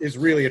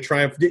really a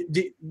triumph.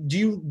 Do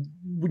you,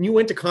 when you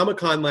went to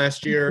Comic-Con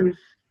last year,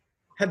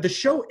 had the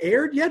show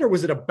aired yet, or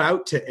was it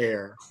about to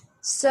air?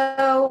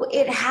 So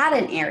it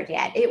hadn't aired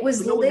yet. It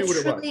was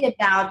literally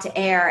about to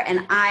air,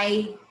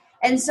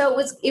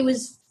 so it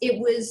was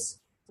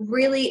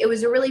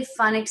a really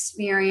fun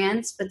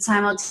experience. But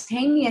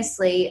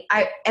simultaneously,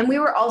 we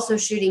were also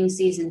shooting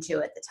season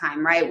 2 at the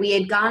time, right? We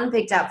had gone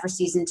picked up for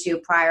season 2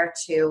 prior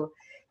to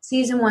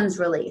season 1's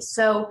release.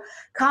 So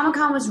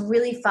Comic-Con was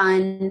really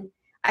fun.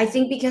 I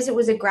think because it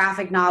was a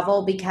graphic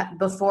novel,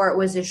 before it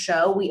was a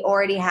show, we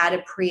already had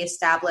a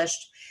pre-established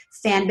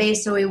fan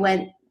base. So we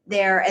went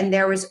there and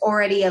there was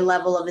already a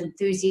level of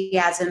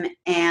enthusiasm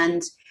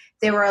and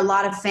there were a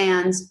lot of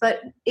fans,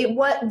 but it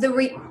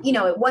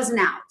wasn't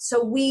out.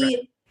 So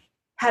we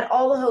had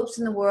all the hopes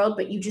in the world,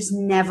 but you just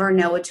never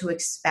know what to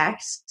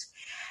expect.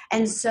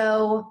 And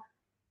so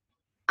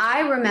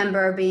I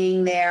remember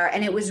being there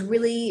and it was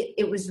really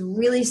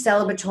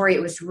celebratory.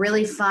 It was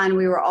really fun.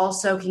 We were all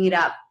soaking it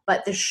up,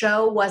 but the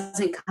show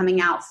wasn't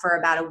coming out for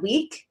about a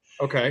week.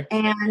 Okay.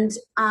 And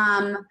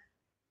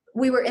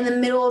we were in the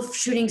middle of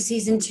shooting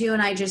season 2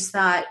 and I just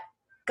thought,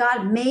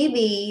 God,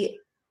 maybe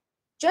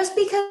just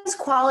because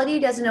quality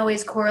doesn't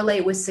always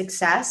correlate with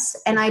success.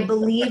 And I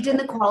believed in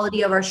the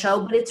quality of our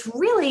show, but it's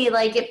really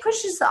like it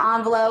pushes the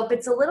envelope.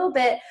 It's a little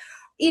bit,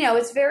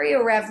 it's very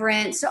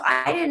irreverent. So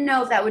I didn't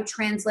know if that would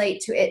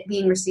translate to it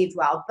being received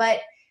well.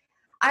 But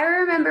I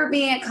remember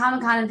being at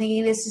Comic-Con and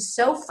thinking, this is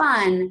so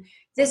fun.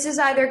 This is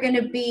either going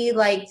to be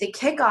like the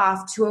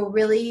kickoff to a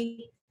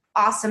really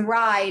awesome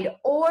ride,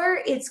 or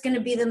it's going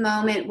to be the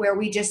moment where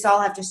we just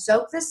all have to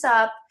soak this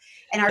up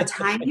and our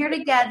time here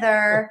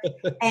together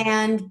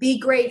and be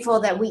grateful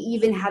that we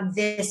even have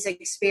this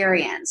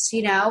experience,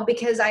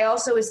 because I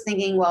also was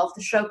thinking, well, if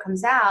the show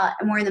comes out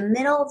and we're in the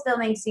middle of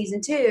filming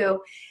season 2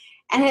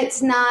 and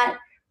it's not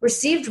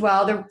received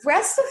well, the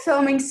rest of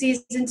filming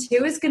season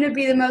 2 is going to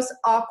be the most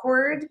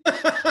awkward,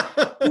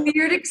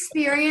 weird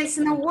experience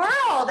in the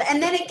world.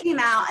 And then it came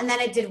out and then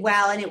it did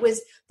well. And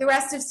the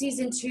rest of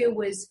season 2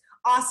 was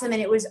awesome.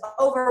 And it was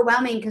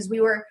overwhelming because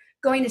we were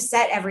going to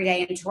set every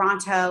day in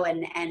Toronto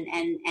and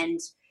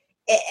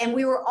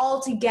we were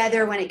all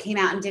together when it came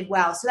out and did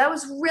well. So that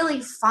was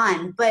really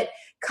fun. But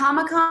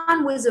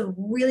Comic-Con was a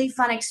really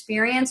fun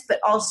experience, but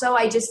also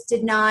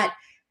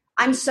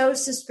I'm so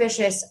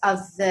suspicious of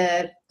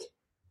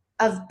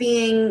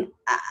being,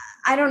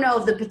 I don't know,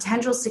 of the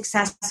potential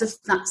success of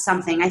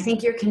something. I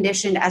think you're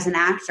conditioned as an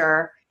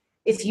actor,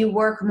 if you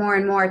work more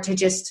and more, to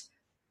just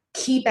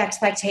keep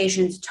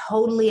expectations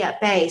totally at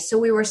bay. So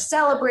we were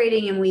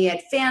celebrating and we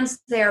had fans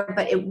there,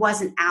 but it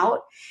wasn't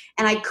out.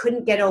 And I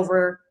couldn't get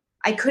over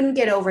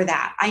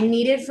that. I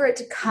needed for it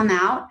to come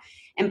out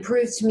and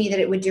prove to me that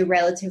it would do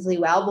relatively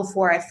well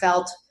before I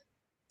felt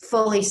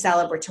fully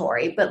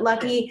celebratory. But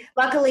luckily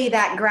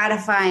that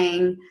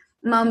gratifying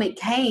moment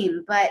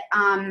came. But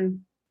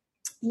Comic-Con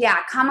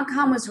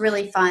was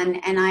really fun.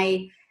 And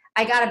I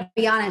gotta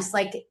be honest,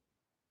 like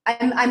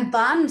I'm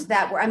bummed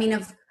that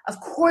of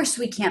course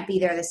we can't be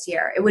there this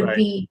year. It would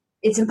be,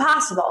 it's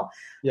impossible.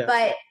 Yeah.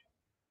 But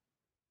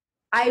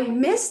I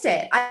missed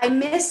it. I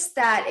missed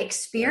that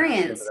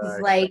experience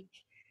of like,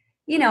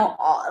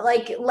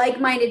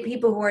 like-minded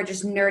people who are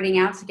just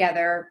nerding out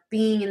together,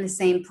 being in the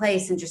same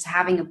place and just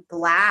having a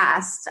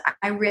blast.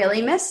 I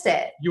really missed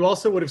it. You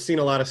also would have seen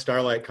a lot of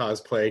Starlight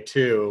cosplay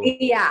too.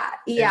 Yeah.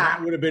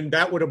 And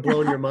that would have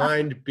blown your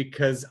mind,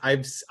 because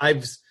I've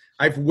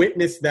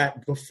witnessed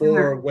that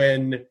before,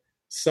 when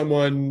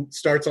someone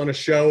starts on a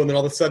show and then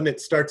all of a sudden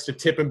it starts to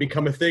tip and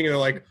become a thing, and they're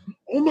like,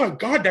 oh my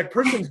God, that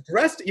person's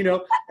dressed,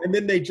 and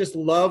then they just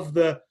love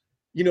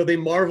they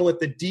marvel at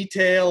the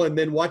detail, and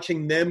then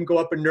watching them go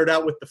up and nerd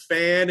out with the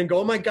fan and go,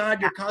 oh my God,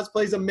 your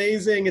cosplay is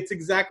amazing. It's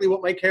exactly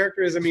what my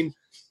character is. I mean,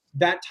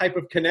 that type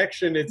of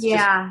connection, it's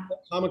just what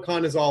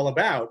Comic-Con is all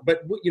about.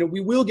 But, we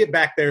will get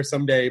back there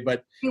someday,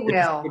 but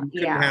it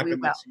couldn't happen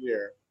this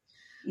year.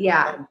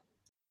 Yeah.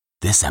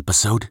 This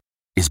episode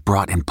is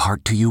brought in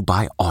part to you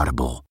by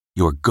Audible,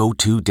 your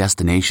go-to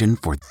destination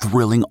for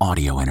thrilling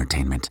audio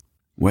entertainment.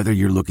 Whether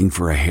you're looking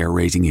for a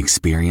hair-raising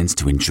experience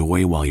to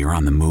enjoy while you're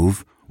on the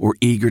move, or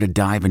eager to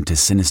dive into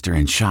sinister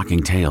and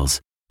shocking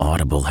tales,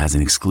 Audible has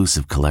an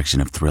exclusive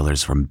collection of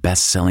thrillers from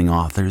best-selling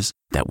authors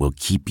that will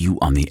keep you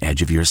on the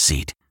edge of your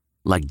seat.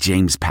 Like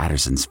James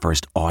Patterson's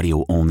first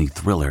audio-only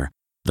thriller,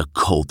 The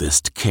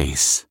Coldest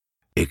Case.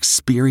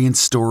 Experience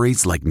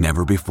stories like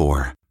never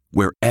before,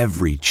 where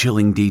every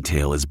chilling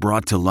detail is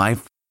brought to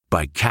life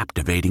by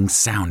captivating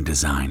sound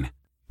design.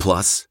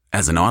 Plus,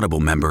 as an Audible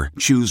member,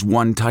 choose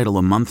one title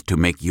a month to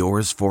make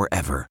yours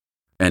forever.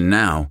 And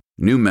now,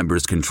 new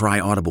members can try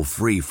Audible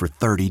free for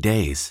 30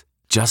 days.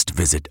 Just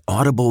visit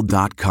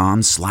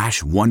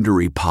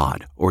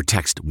audible.com/WonderyPod or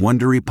text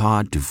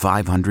WonderyPod to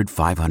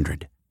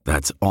 500-500.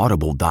 That's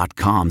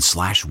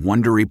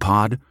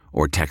audible.com/WonderyPod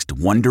or text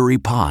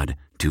WonderyPod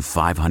to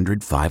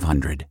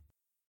 500-500.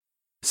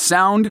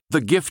 Sound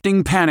the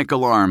gifting panic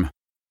alarm.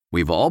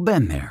 We've all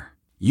been there.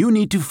 You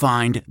need to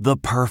find the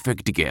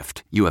perfect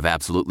gift. You have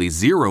absolutely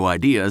zero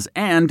ideas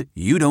and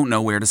you don't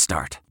know where to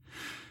start.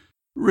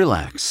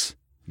 Relax.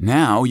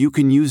 Now you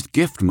can use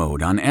gift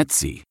mode on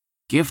Etsy.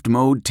 Gift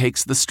mode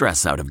takes the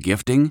stress out of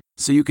gifting,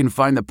 so you can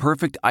find the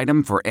perfect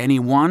item for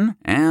anyone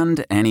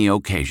and any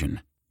occasion.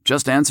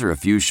 Just answer a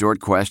few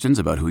short questions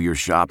about who you're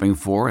shopping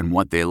for and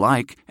what they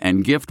like,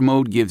 and gift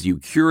mode gives you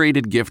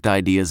curated gift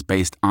ideas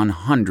based on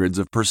hundreds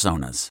of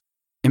personas.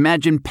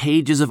 Imagine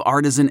pages of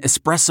artisan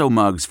espresso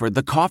mugs for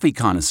the coffee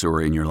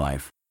connoisseur in your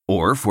life.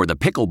 Or for the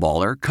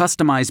pickleballer,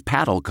 customized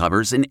paddle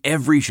covers in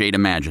every shade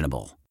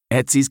imaginable.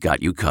 Etsy's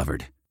got you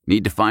covered.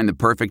 Need to find the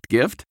perfect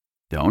gift?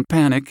 Don't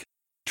panic.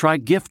 Try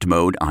gift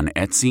mode on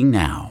Etsy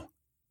now.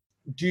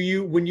 Do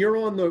you, when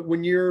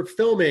you're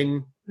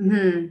filming,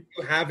 you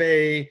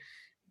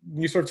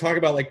sort of talk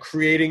about like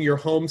creating your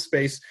home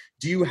space.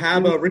 Do you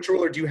have a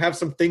ritual, or do you have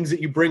some things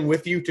that you bring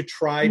with you to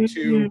try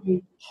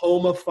to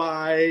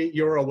homify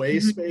your away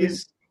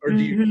space? Or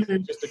do you, is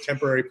it just a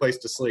temporary place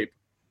to sleep?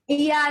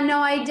 Yeah, no,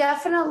 I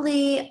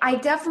definitely,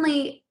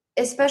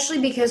 especially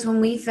because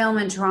when we film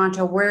in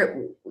Toronto,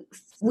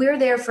 we're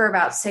there for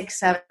about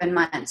 6-7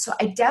 months. So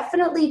I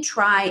definitely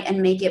try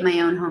and make it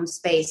my own home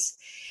space.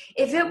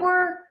 If it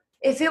were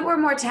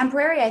more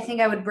temporary, I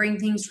think I would bring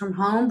things from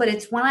home, but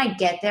it's when I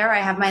get there, I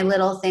have my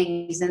little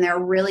things and they're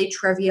really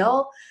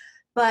trivial,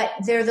 but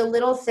they're the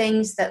little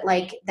things that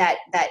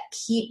that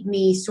keep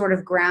me sort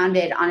of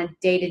grounded on a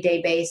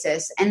day-to-day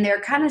basis. And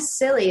they're kind of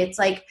silly. It's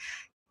like,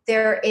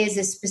 there is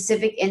a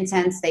specific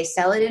incense. They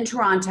sell it in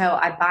Toronto.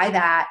 I buy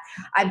that.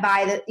 I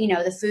buy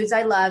the foods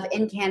I love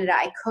in Canada.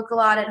 I cook a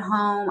lot at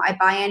home. I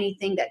buy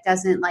anything that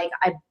doesn't I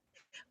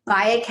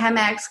buy a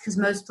Chemex because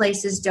most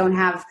places don't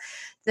have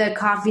the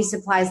coffee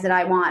supplies that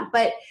I want.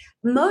 But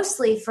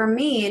mostly for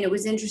me, and it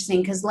was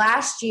interesting because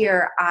last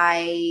year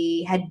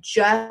I had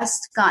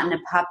just gotten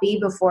a puppy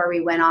before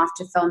we went off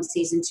to film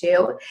season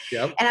 2.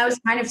 Yep. And I was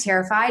kind of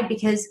terrified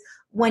because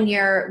when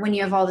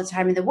you have all the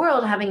time in the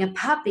world, having a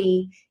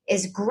puppy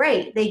is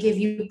great. They give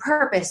you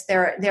purpose.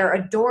 They're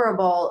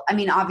adorable. I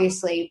mean,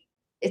 obviously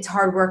it's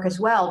hard work as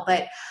well,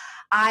 but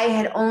I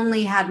had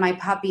only had my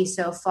puppy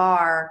so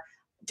far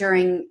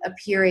during a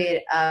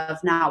period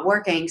of not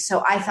working.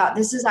 So I thought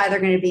this is either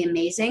going to be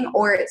amazing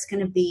or it's going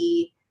to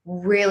be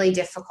really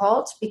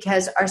difficult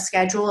because our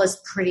schedule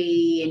is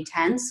pretty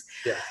intense.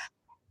 Yeah.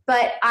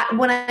 But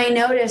when I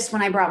noticed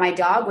when I brought my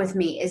dog with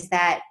me is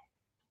that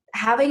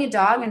having a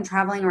dog and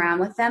traveling around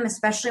with them,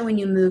 especially when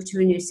you move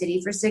to a new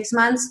city for 6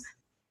 months,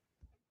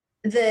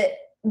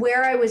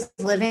 where I was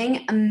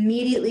living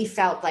immediately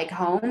felt like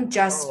home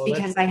just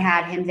because I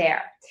had him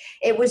there.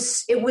 It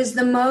was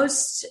the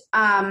most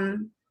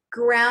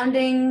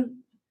grounding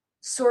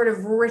sort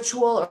of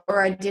ritual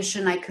or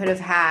addition I could have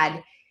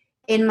had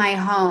in my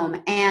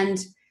home. And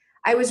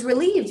I was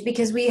relieved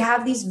because we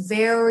have these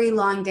very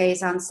long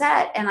days on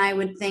set and I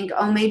would think,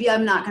 oh, maybe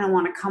I'm not going to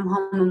want to come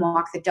home and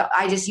walk the dog.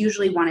 I just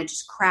usually want to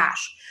just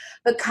crash.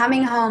 But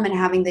coming home and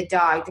having the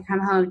dog to come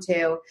home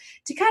to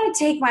kind of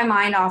take my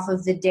mind off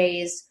of the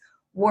day's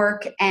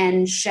work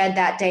and shed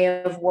that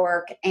day of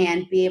work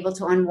and be able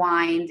to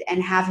unwind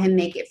and have him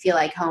make it feel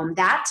like home.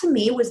 That to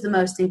me was the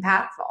most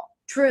impactful,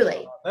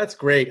 Truly. That's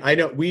great. I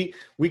know we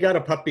got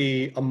a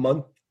puppy a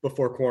month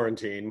before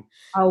quarantine.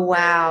 Oh,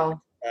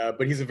 wow.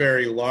 But he's a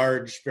very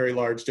large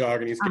dog,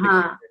 and he's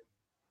getting.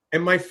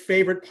 And my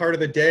favorite part of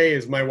the day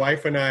is my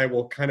wife and I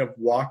will kind of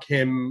walk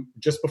him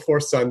just before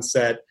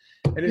sunset.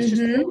 And it's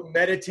just so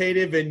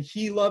meditative, and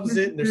he loves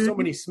it. And there's so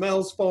many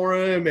smells for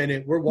him.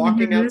 And we're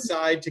walking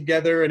outside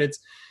together, and it's,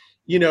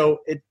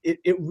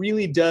 it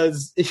really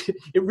does.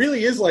 It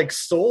really is like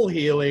soul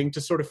healing to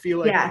sort of feel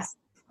like,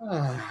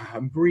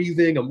 I'm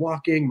breathing, I'm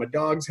walking, my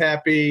dog's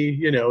happy,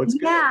 it's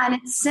good. Yeah, and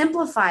it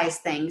simplifies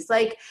things.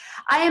 Like,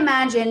 I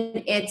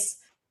imagine it's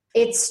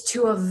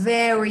to a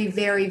very,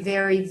 very,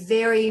 very,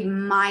 very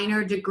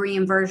minor degree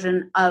and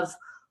version of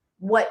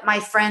what my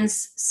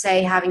friends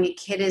say having a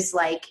kid is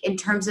like, in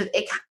terms of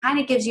it kind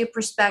of gives you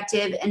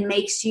perspective and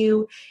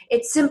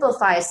it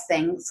simplifies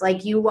things.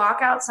 Like, you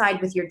walk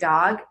outside with your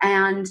dog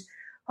and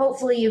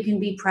hopefully you can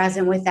be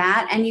present with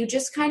that. And you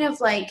just kind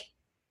of like,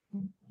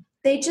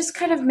 they just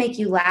kind of make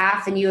you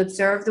laugh, and you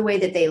observe the way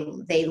that they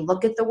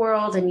look at the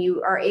world, and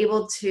you are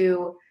able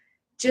to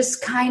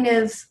just kind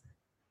of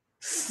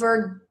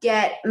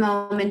forget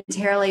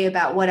momentarily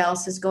about what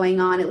else is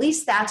going on. At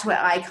least that's what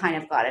I kind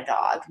of got a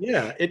dog.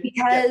 Yeah.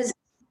 Because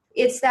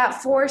it's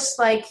that force,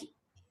 like,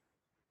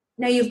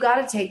 no, you've got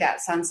to take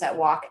that sunset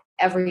walk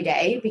every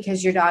day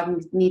because your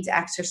dog needs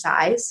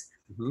exercise.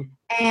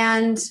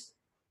 And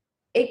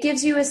it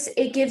gives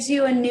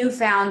you a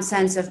newfound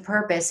sense of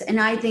purpose. And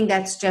I think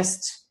that's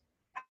just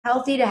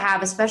healthy to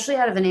have, especially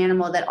out of an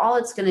animal that all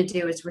it's going to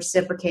do is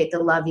reciprocate the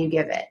love you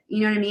give it.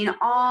 You know what I mean?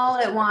 All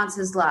it wants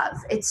is love.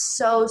 It's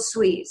so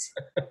sweet.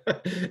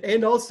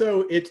 And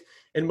also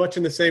and much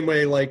in the same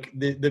way, like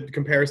the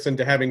comparison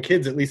to having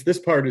kids, at least this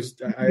part is,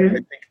 I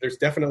think there's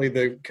definitely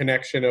the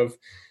connection of,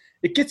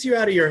 it gets you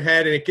out of your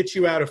head and it gets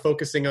you out of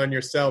focusing on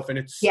yourself. And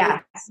it's so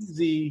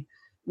easy,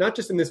 not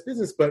just in this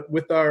business, but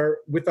with our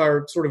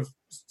sort of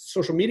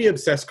social media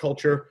obsessed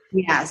culture.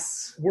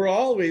 Yes. We're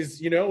always,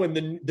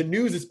 and the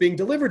news that's being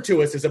delivered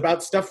to us is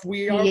about stuff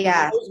we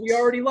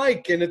already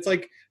like. And it's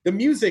like the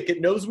music,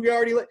 it knows we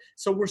already like.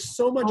 So we're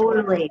so much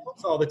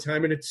all the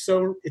time. And it's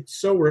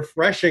so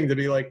refreshing to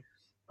be like,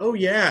 oh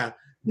yeah.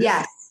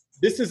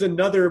 This is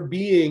another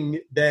being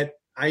that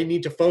I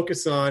need to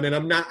focus on. And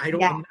I'm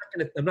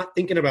not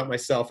thinking about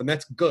myself, and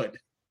that's good.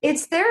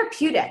 It's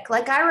therapeutic.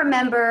 Like, I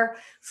remember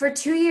for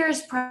 2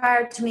 years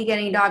prior to me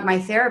getting a dog, my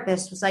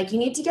therapist was like, you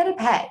need to get a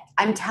pet.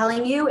 I'm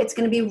telling you, it's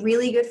going to be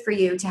really good for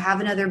you to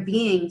have another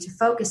being to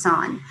focus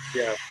on.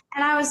 Yeah.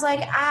 And I was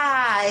like,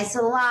 it's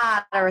a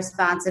lot of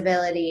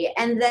responsibility.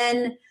 And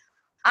then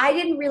I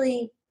didn't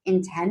really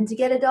intend to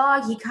get a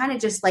dog. He kind of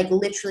just like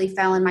literally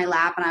fell in my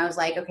lap, and I was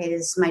like, okay,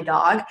 this is my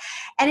dog.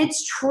 And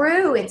it's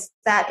true. It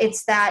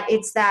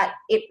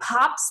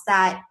pops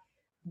that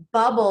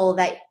bubble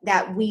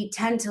that we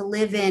tend to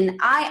live in.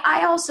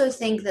 I also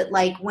think that,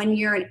 like, when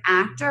you're an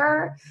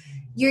actor,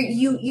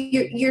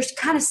 you're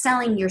kind of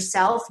selling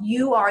yourself.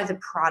 You are the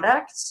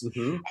product.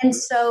 And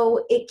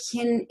so it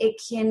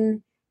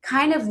can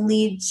kind of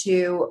lead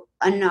to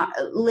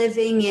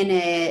living in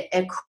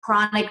a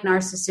chronic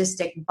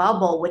narcissistic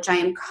bubble, which I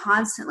am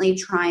constantly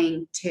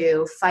trying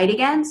to fight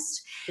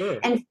against. Sure.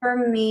 And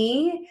for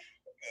me,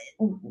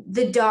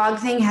 the dog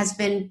thing has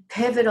been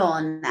pivotal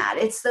in that.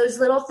 It's those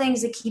little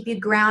things that keep you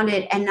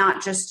grounded, and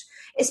not just,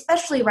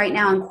 especially right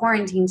now in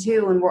quarantine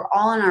too, when we're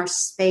all in our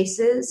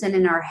spaces and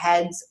in our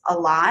heads a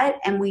lot,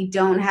 and we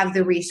don't have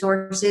the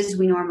resources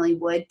we normally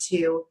would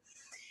to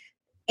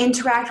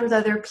interact with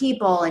other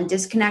people and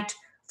disconnect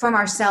from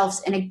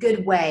ourselves in a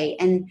good way.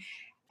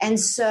 And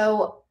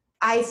so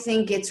I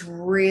think it's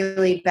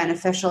really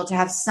beneficial to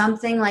have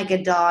something like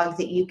a dog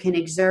that you can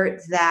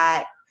exert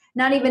that,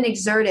 not even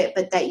exert it,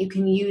 but that you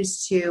can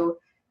use to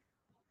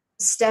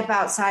step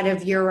outside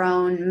of your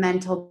own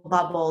mental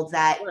bubble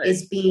that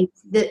is being,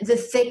 the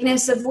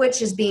thickness of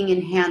which is being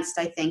enhanced,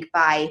 I think,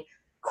 by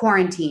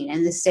quarantine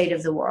and the state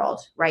of the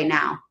world right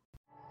now.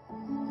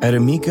 At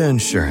Amica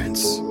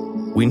Insurance,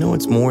 we know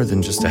it's more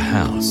than just a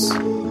house.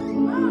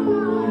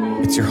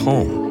 It's your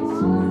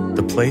home,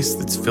 the place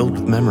that's filled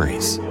with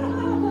memories.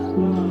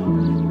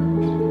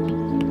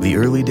 The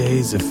early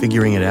days of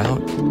figuring it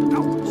out,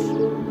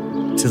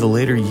 to the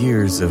later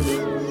years of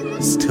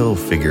still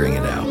figuring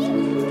it out.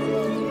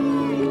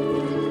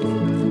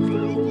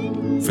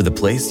 For the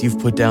place you've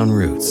put down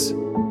roots,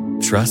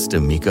 trust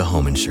Amica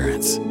Home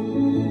Insurance.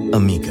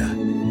 Amica,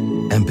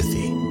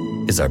 empathy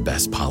is our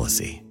best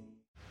policy.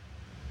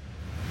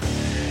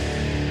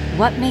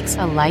 What makes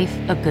a life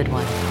a good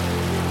one?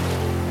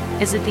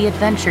 Is it the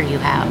adventure you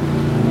have?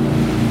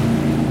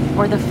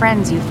 Or the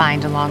friends you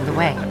find along the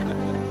way?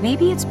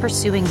 Maybe it's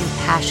pursuing your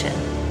passion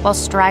while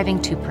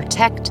striving to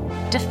protect,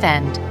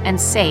 defend,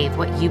 and save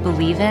what you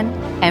believe in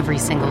every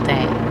single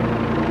day.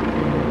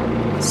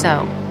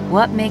 So,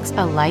 what makes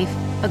a life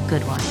a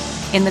good one?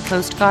 In the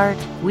Coast Guard,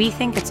 we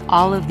think it's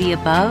all of the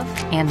above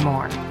and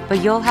more,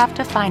 but you'll have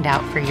to find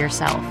out for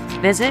yourself.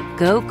 Visit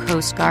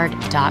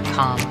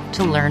gocoastguard.com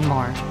to learn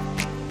more.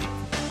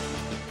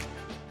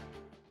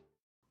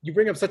 You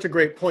bring up such a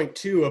great point,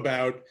 too,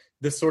 about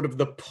the sort of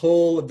the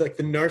pull of like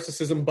the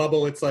narcissism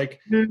bubble. It's like,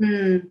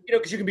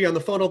 because you can be on the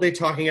phone all day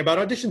talking about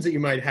auditions that you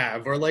might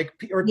have, or like,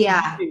 or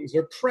meetings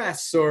or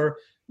press, or,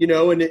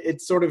 and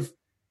it sort of,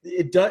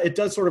 it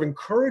does sort of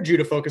encourage you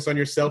to focus on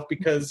yourself,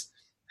 because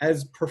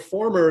as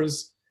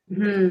performers,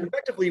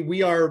 effectively,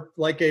 we are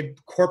like a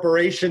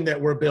corporation that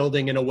we're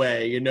building in a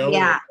way,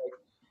 Yeah.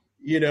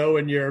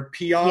 And your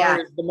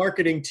PR is the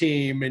marketing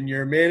team, and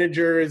your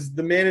manager is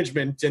the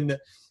management, and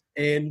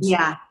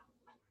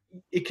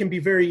it can be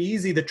very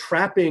easy, the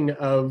trapping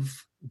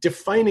of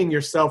defining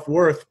your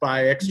self-worth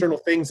by external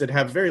things that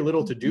have very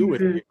little to do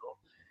with you.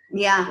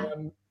 Yeah.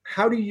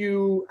 How do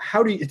you,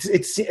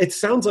 it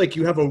sounds like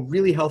you have a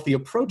really healthy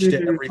approach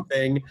to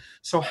everything.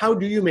 So how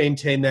do you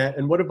maintain that?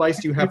 And what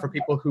advice do you have for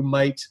people who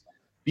might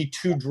be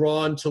too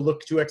drawn to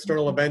look to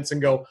external events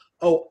and go,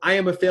 oh, I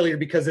am a failure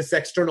because this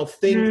external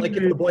thing, like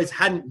if the boys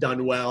hadn't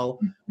done well,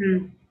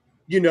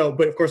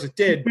 but of course it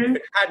did, if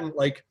it hadn't,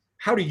 like,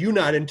 how do you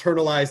not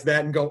internalize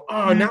that and go,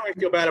 oh, now I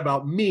feel bad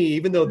about me,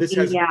 even though this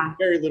has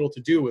very little to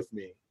do with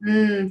me?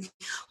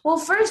 Well,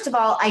 first of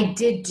all, I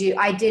did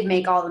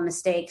make all the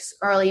mistakes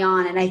early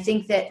on. And I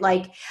think that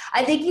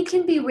I think it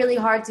can be really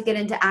hard to get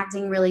into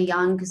acting really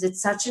young, because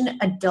it's such an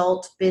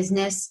adult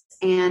business.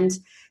 And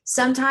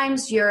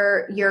sometimes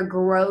your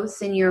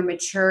growth and your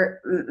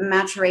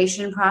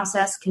maturation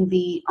process can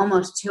be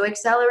almost too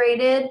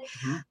accelerated.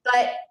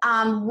 But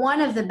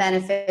one of the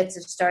benefits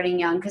of starting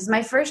young, because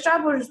my first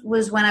job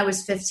was when I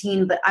was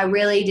 15, but I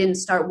really didn't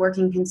start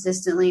working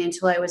consistently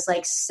until I was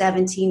like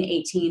 17,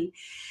 18,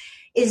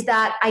 is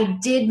that I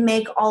did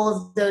make all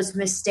of those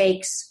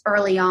mistakes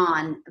early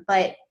on,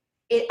 but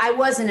I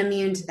wasn't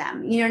immune to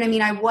them. You know what I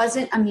mean? I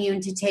wasn't immune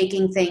to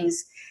taking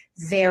things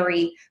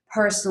very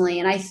personally.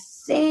 And I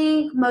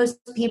think most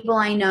people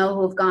I know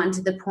who have gotten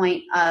to the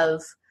point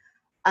of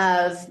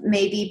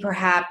maybe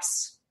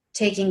perhaps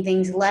taking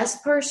things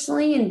less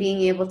personally and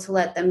being able to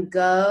let them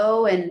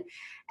go,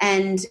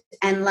 and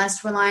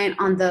less reliant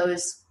on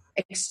those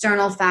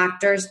external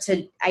factors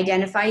to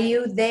identify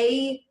you,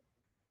 they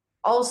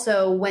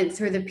also went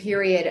through the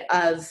period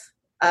of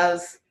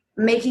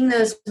making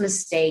those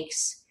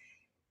mistakes,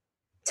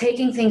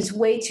 taking things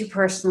way too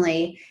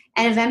personally,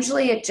 and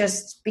eventually it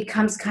just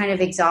becomes kind of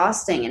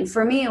exhausting. And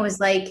for me, it was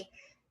like,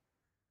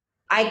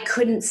 I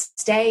couldn't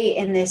stay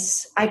in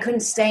this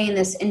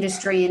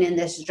industry and in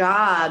this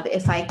job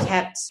if I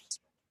kept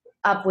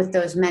up with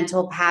those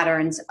mental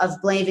patterns of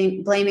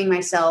blaming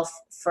myself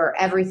for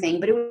everything.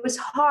 But it was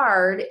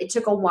hard. It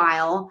took a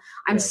while.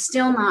 I'm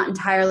still not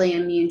entirely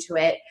immune to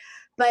it.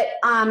 But,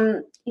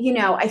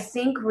 I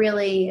think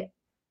really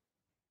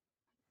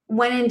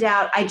when in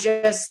doubt, I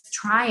just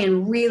try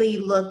and really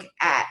look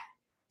at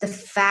the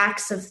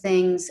facts of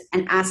things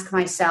and ask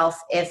myself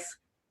if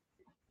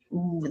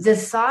the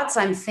thoughts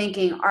I'm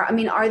thinking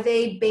are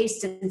they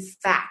based in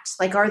fact?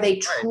 Like, are they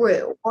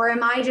true? Or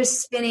am I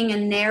just spinning a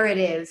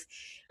narrative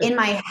in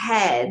my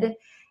head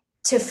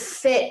to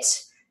fit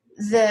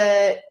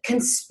the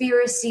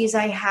conspiracies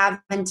I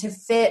have and to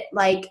fit,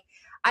 like,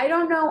 I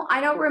don't know. I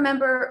don't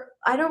remember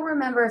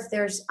if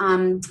there's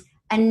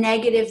a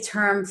negative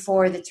term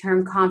for the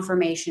term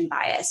confirmation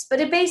bias, but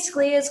it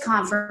basically is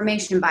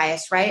confirmation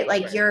bias, right?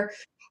 Like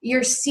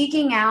you're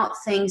seeking out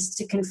things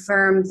to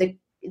confirm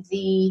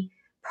the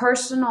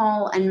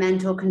personal and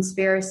mental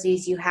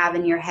conspiracies you have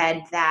in your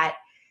head that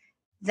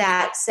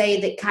say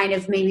that kind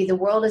of maybe the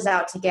world is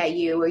out to get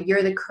you, or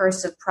you're the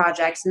curse of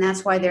projects, and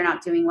that's why they're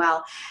not doing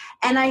well.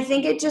 And I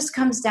think it just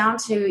comes down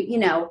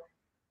to,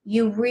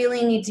 you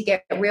really need to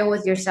get real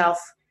with yourself.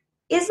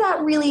 Is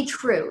that really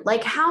true?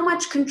 Like, how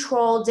much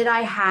control did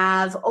I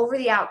have over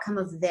the outcome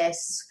of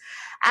this?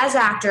 As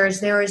actors,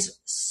 there is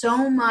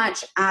so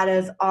much out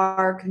of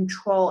our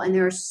control, and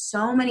there are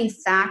so many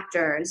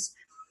factors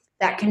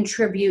that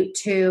contribute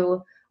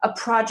to a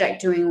project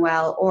doing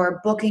well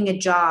or booking a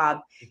job.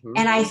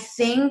 And I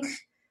think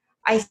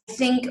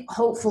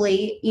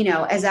hopefully,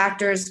 as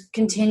actors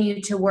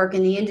continue to work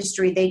in the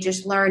industry, they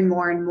just learn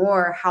more and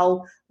more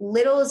how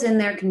little is in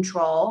their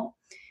control,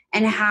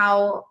 and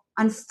how,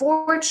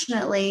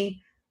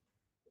 unfortunately,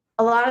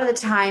 a lot of the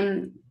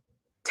time,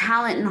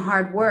 talent and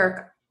hard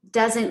work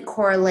doesn't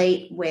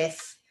correlate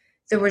with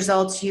the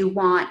results you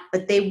want,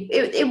 but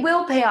it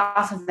will pay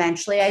off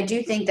eventually. I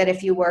do think that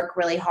if you work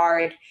really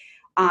hard,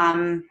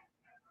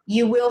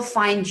 you will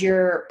find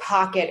your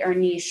pocket or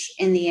niche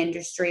in the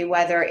industry,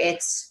 whether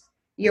it's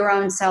your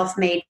own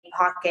self-made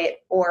pocket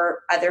or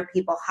other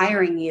people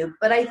hiring you.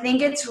 But I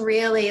think it's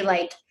really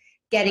like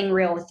getting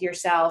real with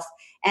yourself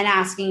and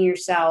asking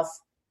yourself,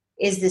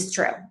 is this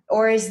true?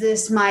 Or is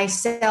this my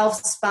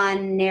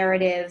self-spun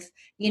narrative?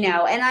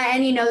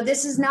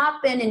 This has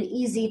not been an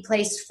easy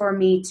place for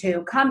me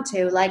to come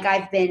to. Like,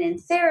 I've been in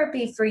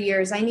therapy for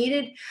years. I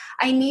needed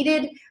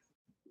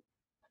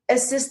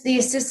the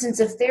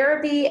assistance of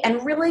therapy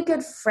and really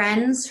good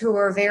friends who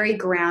are very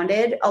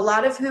grounded, a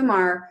lot of whom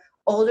are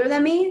older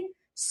than me.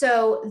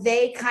 So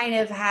they kind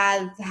of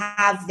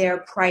have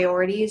their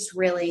priorities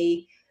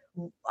really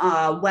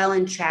well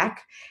in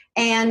check.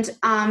 And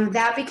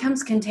that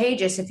becomes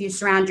contagious if you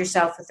surround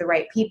yourself with the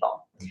right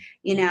people.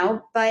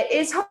 but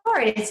it's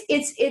hard.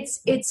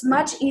 It's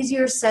much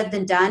easier said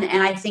than done.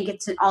 And I think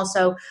it's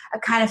also a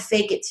kind of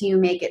fake it till you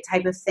make it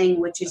type of thing,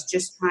 which is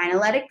just trying to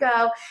let it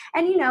go.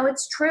 And,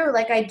 it's true.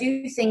 Like, I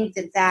do think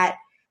that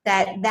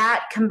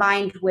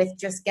combined with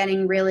just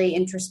getting really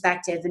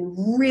introspective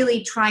and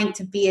really trying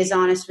to be as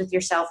honest with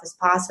yourself as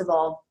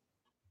possible,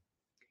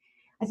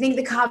 I think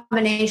the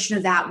combination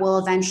of that will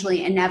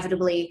eventually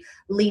inevitably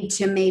lead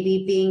to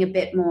maybe being a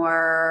bit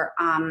more,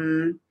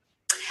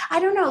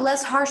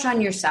 less harsh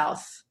on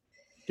yourself.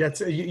 Yeah,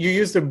 you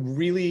used a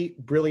really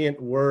brilliant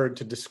word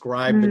to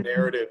describe the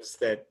narratives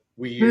that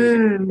we use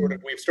in Sort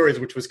of Weave Stories,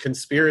 which was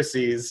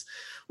conspiracies,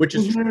 which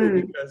is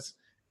true because,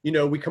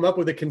 we come up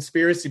with a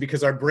conspiracy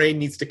because our brain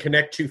needs to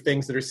connect two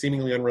things that are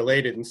seemingly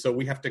unrelated. And so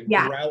we have to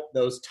grout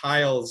those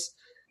tiles.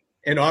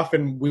 And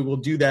often we will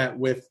do that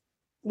with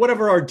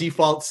whatever our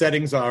default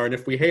settings are. And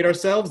if we hate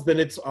ourselves, then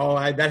it's,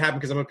 that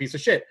happened because I'm a piece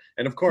of shit.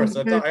 And of course,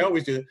 that's I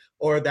always do it.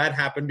 Or that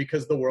happened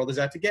because the world is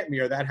out to get me,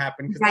 or that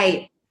happened.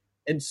 Right.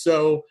 And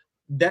so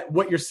that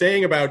what you're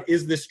saying about,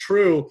 is this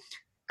true?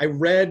 I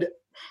read,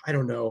 I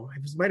don't know,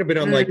 it might have been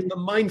on like the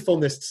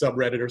mindfulness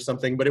subreddit or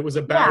something, but it was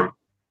about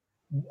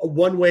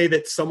one way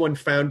that someone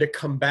found to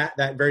combat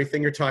that very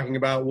thing you're talking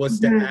about was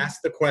to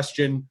ask the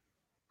question,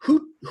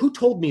 who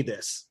told me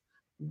this?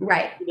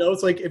 Right.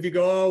 It's like if you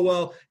go, oh,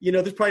 well,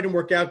 this probably didn't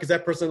work out because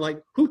that person,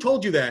 like, who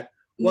told you that?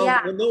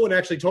 Well, no one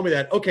actually told me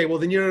that. Okay, well,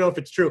 then you don't know if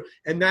it's true.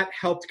 And that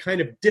helped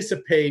kind of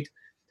dissipate,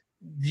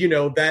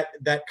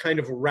 that kind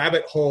of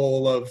rabbit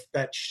hole of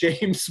that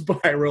shame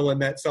spiral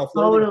and that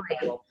self-loathing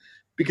spiral.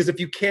 Because if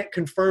you can't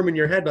confirm in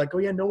your head, like, oh,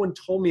 yeah, no one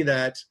told me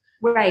that.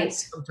 Right.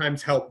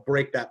 Sometimes help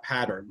break that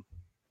pattern.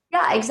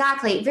 Yeah,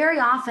 exactly. Very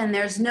often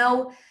there's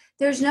no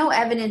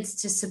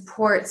evidence to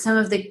support some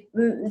of the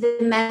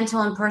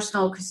mental and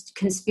personal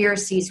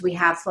conspiracies we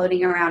have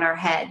floating around our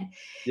head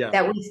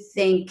that we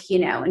think,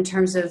 in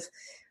terms of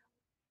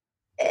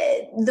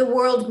the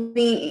world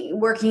being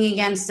working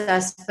against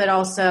us, but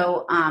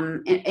also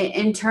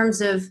in terms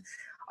of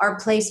our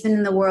placement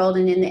in the world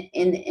and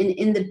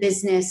in the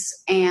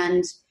business,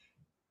 and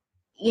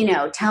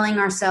telling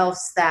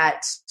ourselves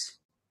that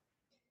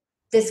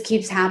this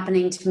keeps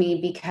happening to me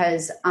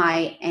because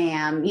I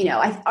am,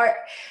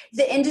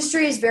 the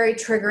industry is very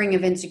triggering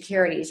of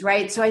insecurities,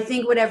 right? So I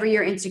think whatever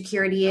your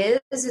insecurity is,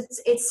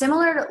 it's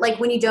similar to like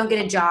when you don't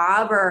get a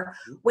job or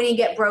when you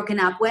get broken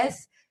up with.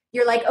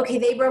 You're like, okay,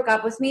 they broke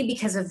up with me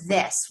because of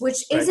this,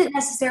 which isn't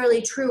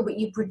necessarily true, but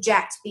you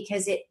project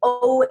because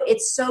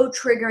it's so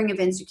triggering of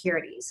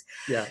insecurities.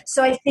 Yeah.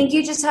 So I think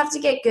you just have to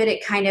get good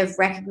at kind of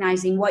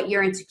recognizing what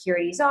your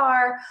insecurities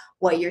are,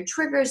 what your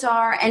triggers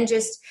are. And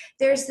just,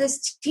 there's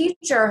this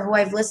teacher who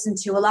I've listened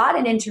to a lot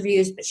in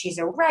interviews, but she's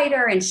a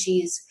writer and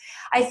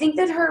I think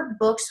that her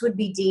books would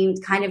be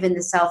deemed kind of in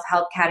the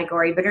self-help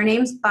category, but her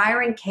name's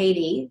Byron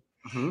Katie.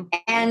 Mm-hmm.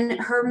 And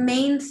her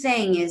main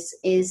thing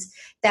is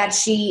that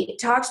she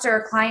talks to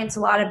her clients a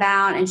lot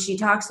about, and she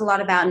talks a lot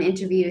about in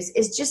interviews,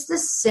 is just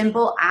this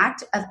simple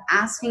act of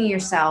asking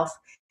yourself,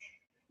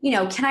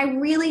 can I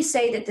really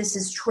say that this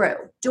is true?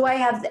 Do I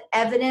have the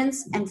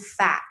evidence and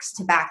facts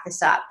to back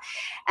this up?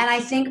 And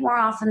I think more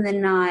often than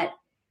not,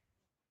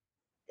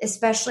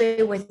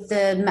 especially with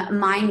the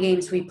mind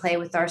games we play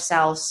with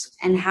ourselves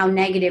and how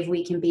negative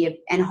we can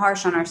be and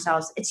harsh on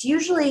ourselves,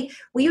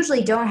 we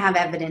usually don't have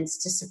evidence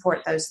to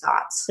support those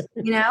thoughts,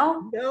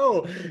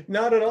 No,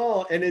 not at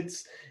all. And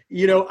it's,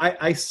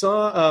 I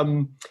saw,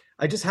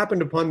 I just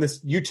happened upon this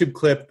YouTube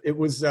clip. It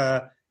was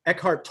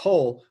Eckhart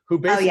Tolle, who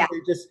basically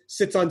just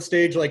sits on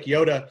stage like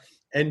Yoda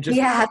and just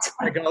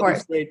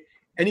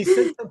and he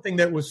said something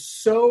that was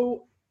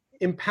so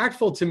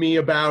impactful to me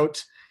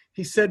about,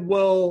 he said,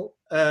 well,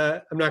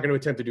 I'm not going to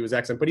attempt to do his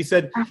accent, but he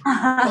said,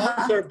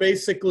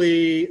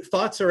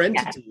 thoughts are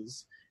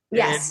entities.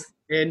 Yes.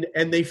 And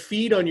they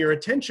feed on your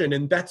attention,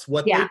 and that's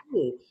what they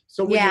do.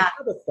 So when you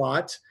have a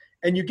thought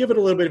and you give it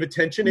a little bit of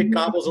attention, it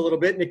gobbles a little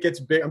bit and it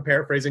gets big. I'm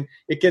paraphrasing.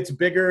 It gets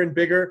bigger and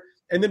bigger.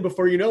 And then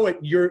before you know it,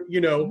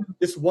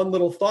 this one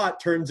little thought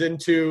turns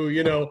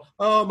into,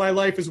 oh, my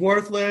life is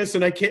worthless.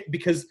 And I can't,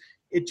 because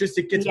it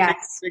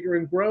gets bigger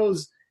and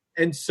grows.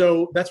 And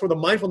so that's where the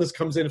mindfulness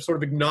comes in, of sort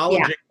of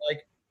acknowledging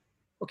like,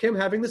 okay, I'm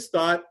having this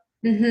thought.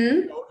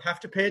 You don't have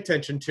to pay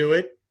attention to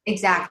it.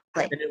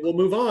 Exactly. And it will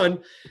move on.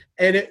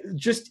 And it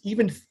just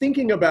even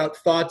thinking about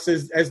thoughts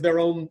as their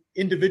own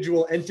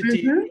individual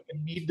entity and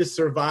need to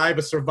survive,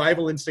 a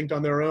survival instinct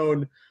on their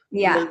own,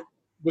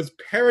 was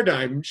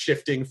paradigm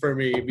shifting for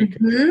me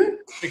because it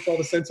makes all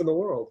the sense in the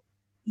world.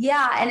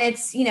 Yeah. And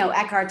it's,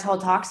 Eckhart Tolle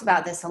talks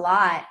about this a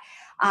lot.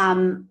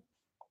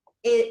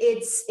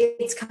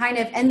 It's kind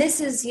of, and this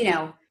is,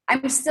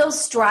 I'm still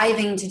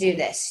striving to do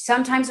this.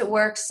 Sometimes it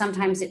works,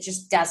 sometimes it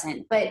just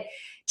doesn't. But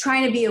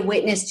trying to be a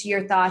witness to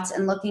your thoughts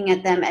and looking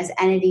at them as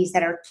entities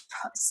that are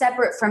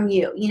separate from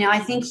you. I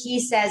think he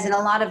says, and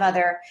a lot of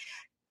other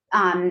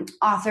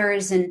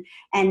authors and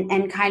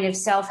kind of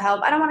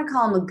self-help, I don't want to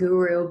call him a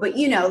guru, but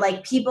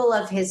like people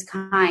of his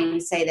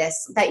kind say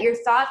this, that your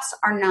thoughts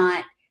are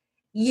not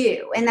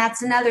you. And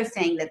that's another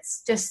thing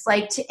that's just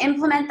like, to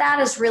implement that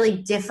is really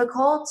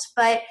difficult,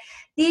 but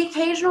the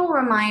occasional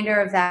reminder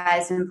of that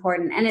is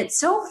important. And it's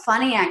so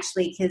funny,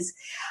 actually, because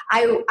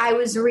I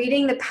was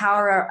reading The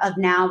Power of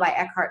Now by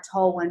Eckhart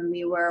Tolle when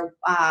we were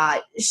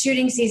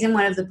shooting season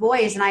 1 of The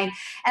Boys, and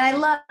I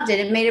loved it.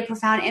 It made a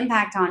profound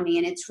impact on me.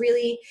 And it's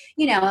really,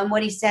 and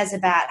what he says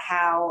about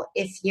how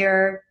if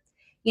you're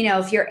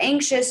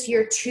anxious,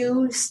 you're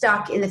too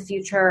stuck in the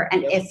future.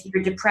 And if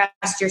you're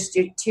depressed, you're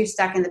too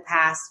stuck in the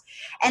past.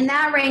 And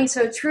that rang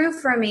so true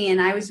for me.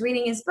 And I was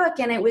reading his book,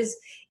 and it was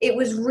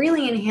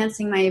really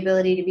enhancing my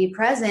ability to be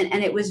present.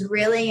 And it was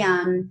really,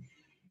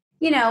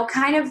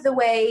 kind of the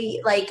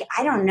way, like,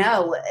 I don't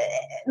know,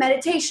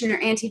 meditation or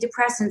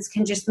antidepressants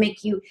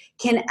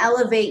can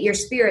elevate your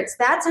spirits.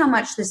 That's how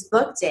much this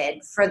book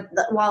did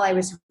while I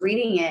was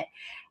reading it.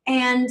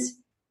 And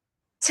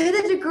to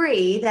the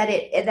degree that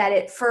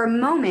it for a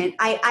moment,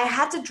 I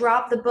had to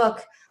drop the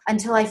book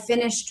until I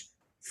finished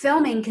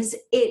filming, because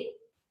it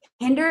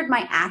hindered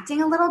my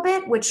acting a little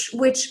bit, which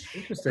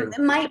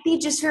might be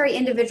just very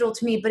individual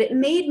to me, but it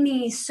made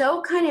me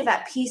so kind of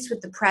at peace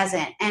with the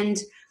present. And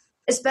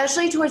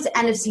especially towards the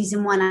end of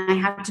season 1, I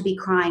had to be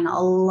crying a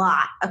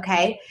lot.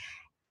 Okay.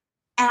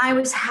 And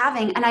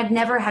and I've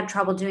never had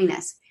trouble doing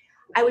this.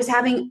 I was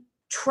having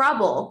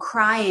trouble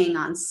crying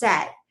on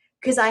set,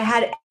 because I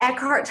had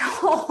Eckhart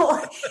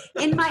Tolle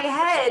in my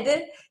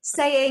head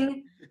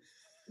saying,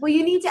 well,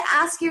 you need to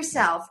ask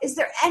yourself, is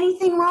there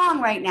anything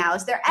wrong right now?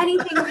 Is there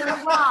anything really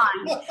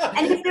wrong?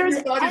 And if there's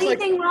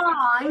anything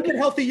wrong... Don't get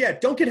healthy yet.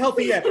 Don't get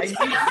healthy yet. I need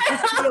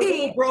to be a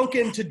little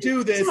broken to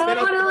do this.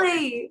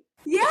 Totally.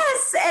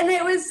 Yes. And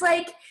it was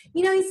like,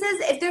 he says,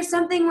 if there's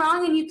something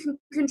wrong and you can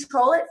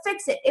control it,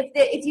 fix it.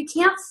 If you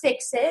can't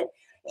fix it,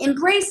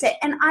 embrace it.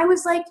 And I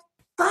was like,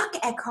 fuck,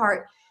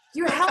 Eckhart.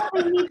 You're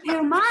helping me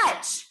too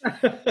much.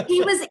 He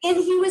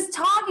was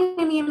talking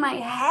to me in my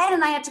head,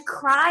 and I had to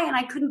cry, and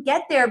I couldn't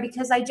get there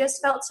because I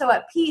just felt so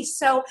at peace.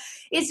 So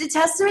it's a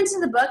testament to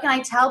the book. And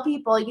I tell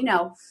people,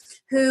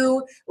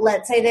 who,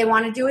 let's say they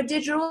want to do a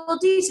digital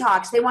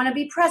detox, they want to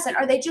be present,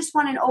 or they just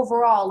want an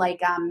overall,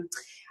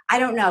 I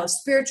don't know,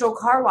 spiritual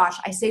car wash.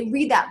 I say,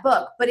 read that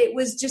book. But it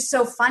was just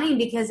so funny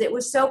because it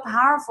was so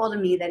powerful to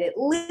me that it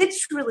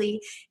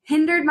literally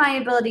hindered my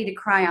ability to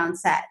cry on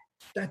set.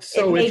 That's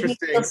so interesting. It made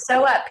me feel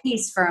so at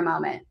peace for a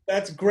moment.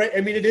 That's great.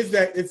 I mean, it's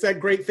that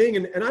great thing.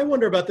 And I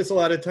wonder about this a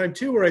lot of time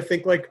too, where I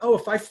think like, oh,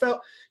 if I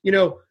felt,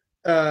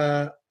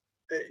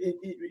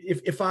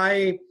 if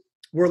I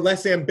were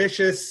less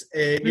ambitious,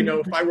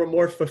 if I were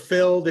more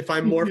fulfilled, if I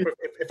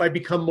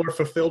become more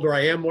fulfilled, or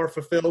I am more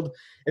fulfilled,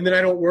 and then I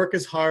don't work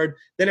as hard,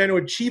 then I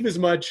don't achieve as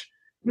much.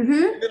 And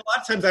then a lot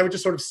of times I would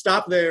just sort of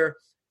stop there.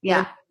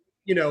 Yeah.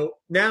 And,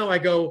 now I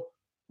go,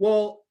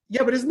 well,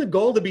 yeah, but isn't the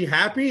goal to be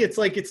happy? It's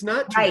like, it's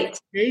not to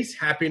chase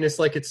happiness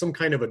like it's some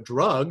kind of a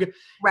drug.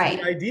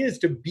 Right. The idea is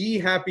to be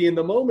happy in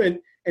the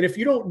moment. And if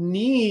you don't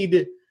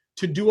need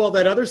to do all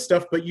that other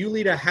stuff, but you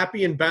lead a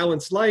happy and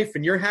balanced life,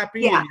 and you're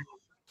happy, and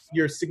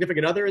your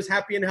significant other is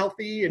happy and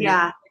healthy.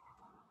 And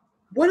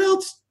what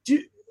else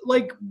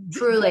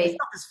truly,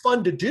 it's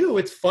fun to do.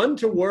 It's fun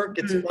to work.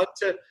 It's fun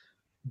to,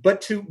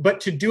 but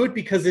to do it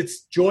because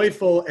it's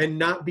joyful, and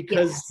not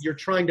because you're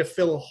trying to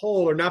fill a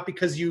hole, or not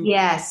because you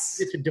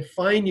to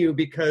define you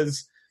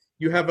because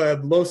you have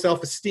a low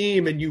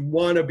self-esteem and you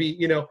want to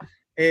be, and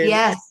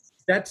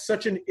that's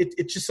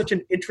it's just such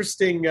an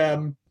interesting,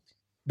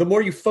 the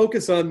more you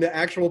focus on the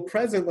actual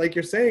present, like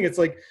you're saying, it's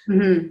like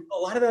a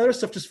lot of the other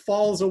stuff just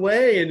falls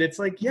away. And it's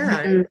like,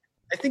 I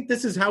think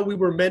this is how we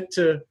were meant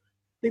to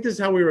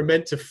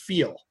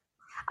feel.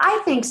 I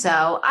think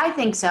so. And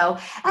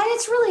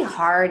it's really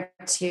hard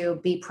to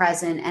be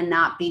present and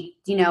not be,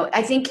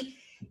 I think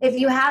if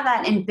you have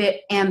that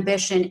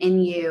ambition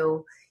in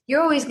you,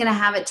 you're always going to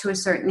have it to a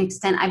certain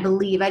extent, I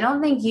believe. I don't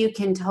think you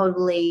can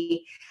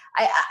totally,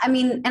 I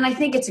mean, and I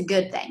think it's a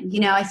good thing.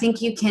 I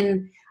think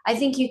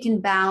you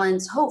can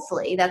balance,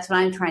 hopefully, that's what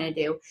I'm trying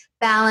to do,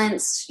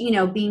 balance,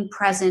 being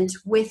present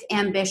with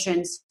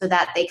ambitions so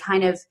that they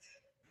kind of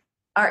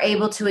are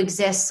able to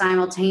exist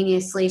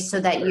simultaneously, so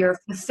that you're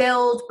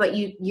fulfilled, but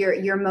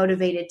you're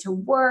motivated to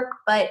work.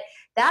 But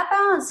that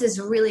balance is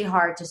really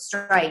hard to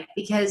strike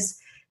because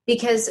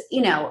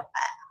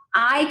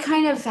I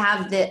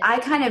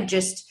kind of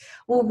just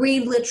will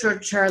read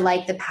literature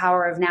like The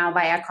Power of Now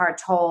by Eckhart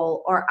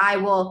Tolle, or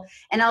I'll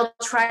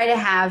try to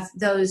have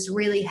those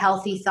really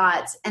healthy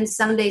thoughts. And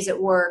some days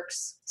it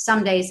works,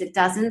 some days it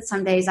doesn't.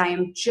 Some days I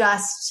am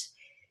just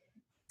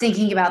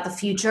thinking about the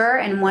future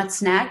and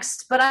what's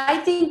next. But I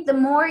think the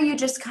more you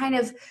just kind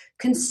of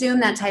consume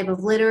that type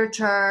of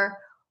literature,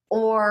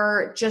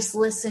 or just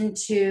listen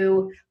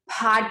to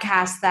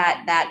podcasts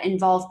that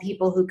involve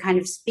people who kind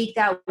of speak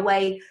that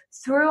way,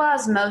 through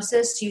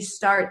osmosis, you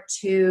start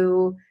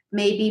to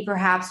maybe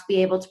perhaps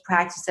be able to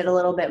practice it a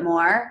little bit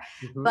more.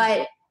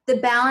 But the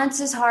balance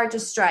is hard to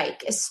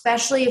strike,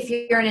 especially if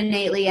you're an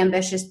innately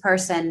ambitious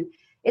person.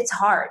 It's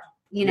hard,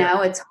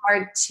 it's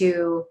hard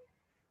to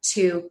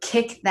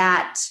kick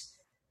that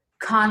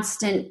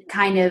constant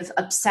kind of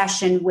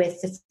obsession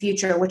with the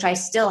future, which I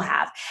still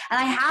have. And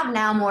I have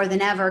now more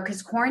than ever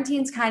because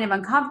quarantine's kind of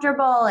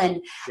uncomfortable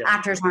and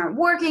actors aren't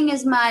working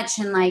as much.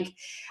 And like,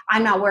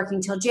 I'm not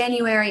working till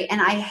January.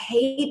 And I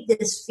hate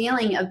this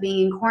feeling of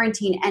being in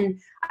quarantine.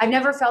 And I've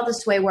never felt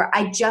this way where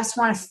I just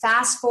want to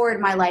fast forward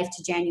my life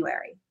to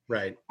January.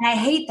 Right. And I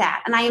hate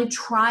that. And I am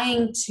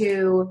trying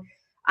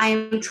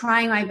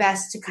my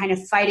best to kind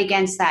of fight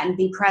against that and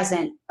be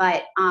present.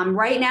 But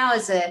right now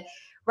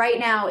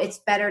it's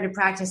better to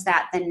practice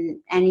that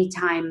than any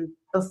time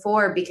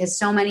before because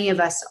so many of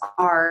us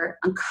are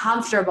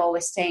uncomfortable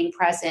with staying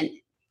present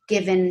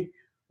given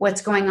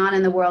what's going on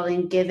in the world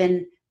and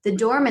given the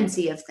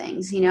dormancy of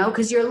things,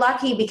 because you're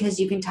lucky because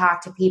you can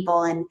talk to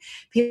people and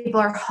people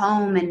are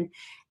home and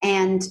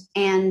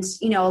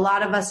a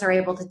lot of us are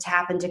able to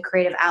tap into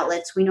creative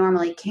outlets we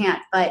normally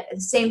can't. But at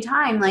the same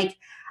time, like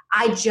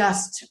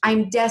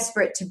I'm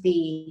desperate to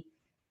be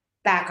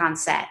back on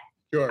set.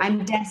 Sure.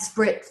 I'm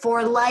desperate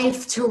for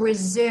life to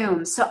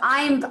resume. So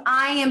I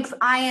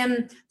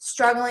am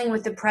struggling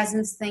with the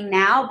presence thing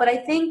now, but I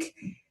think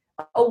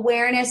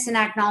awareness and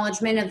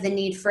acknowledgement of the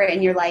need for it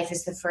in your life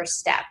is the first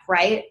step,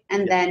 right?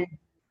 And then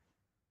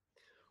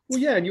well,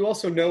 yeah, and you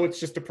also know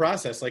it's just a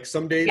process. Like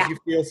some days you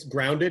feel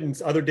grounded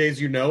and other days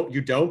you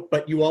don't,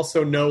 but you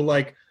also know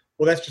like,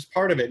 well, that's just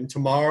part of it. And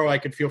tomorrow I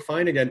could feel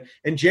fine again.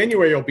 And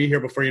January will be here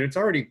before you. And it's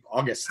already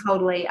August.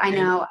 Totally. I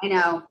know.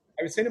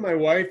 I was saying to my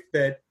wife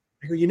that,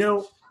 I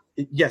go,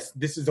 yes,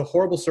 this is a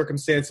horrible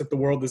circumstance that the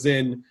world is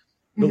in.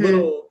 The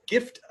little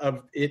gift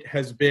of it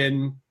has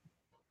been,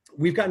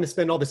 we've gotten to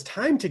spend all this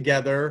time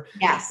together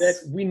that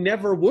we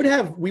never would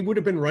have. We would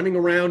have been running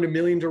around a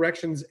million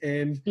directions.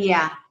 And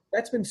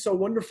that's been so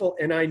wonderful.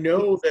 And I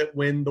know that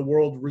when the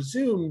world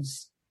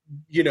resumes,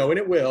 and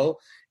it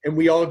will, and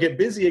we all get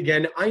busy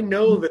again, I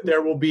know that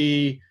there will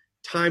be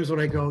times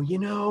when I go,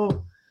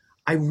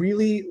 I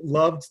really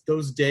loved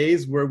those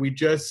days where we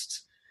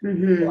just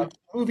watched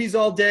movies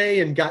all day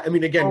and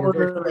we're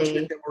very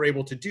fortunate that we're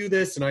able to do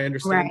this, and I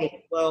understand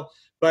it well.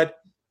 But,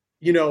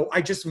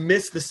 I just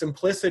miss the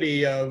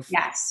simplicity of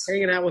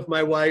hanging out with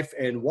my wife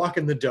and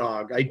walking the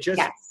dog. I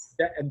just,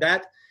 and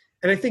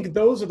I think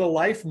those are the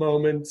life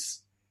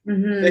moments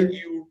that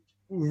you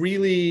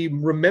really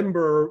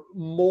remember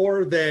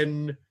more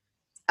than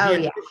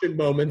the ambition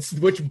moments,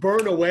 which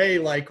burn away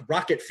like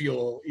rocket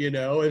fuel,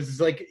 it's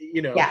like,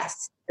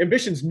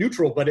 ambition's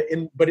neutral, but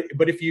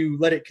if you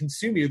let it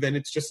consume you, then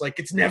it's just like,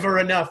 it's never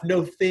enough.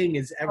 No thing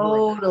is ever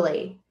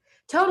enough.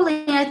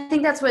 Totally. And I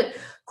think that's what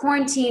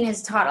quarantine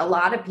has taught a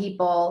lot of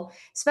people,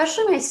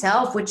 especially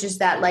myself, which is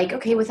that like,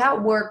 okay,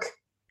 without work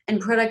and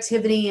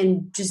productivity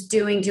and just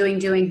doing,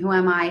 who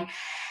am I?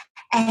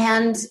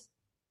 And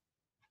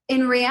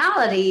in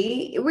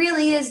reality, it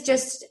really is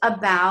just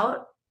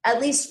about,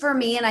 at least for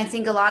me, and I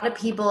think a lot of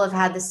people have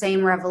had the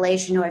same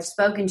revelation who I've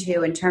spoken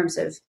to in terms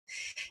of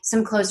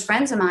some close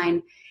friends of mine,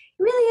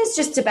 it really is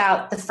just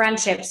about the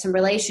friendships and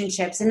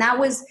relationships. And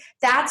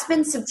that's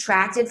been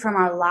subtracted from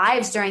our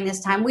lives during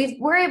this time.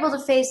 We're able to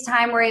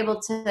FaceTime, we're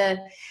able to,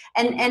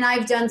 and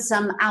I've done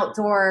some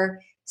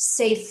outdoor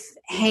safe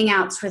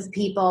hangouts with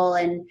people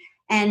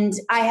and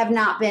I have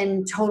not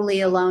been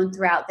totally alone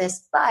throughout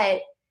this,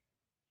 but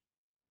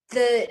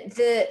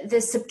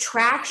the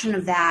subtraction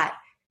of that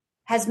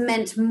has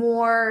meant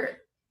more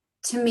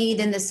to me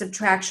than the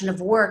subtraction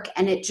of work.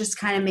 And it just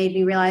kind of made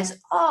me realize,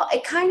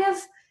 it kind of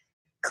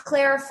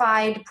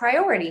clarified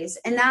priorities,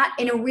 and that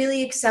in a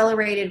really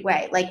accelerated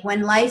way. Like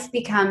when life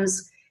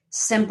becomes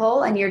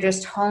simple and you're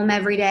just home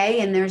every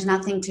day and there's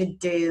nothing to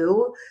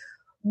do,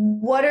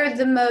 what are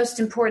the most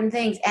important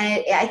things?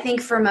 And I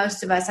think for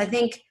most of us, I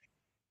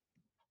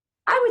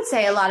would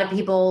say a lot of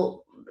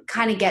people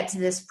kind of get to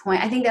this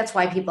point. I think that's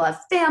why people have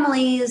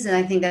families, and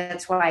I think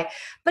that's why,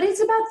 but it's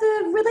about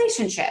the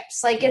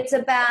relationships. Like it's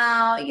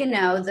about,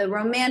 the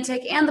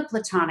romantic and the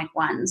platonic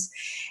ones.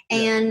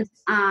 And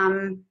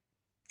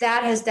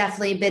that has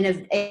definitely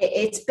been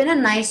it's been a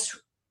nice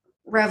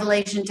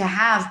revelation to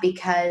have,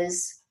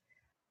 because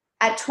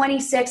at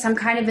 26, I'm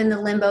kind of in the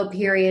limbo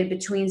period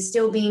between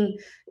still being,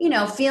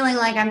 feeling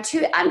like I'm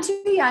too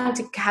young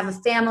to have a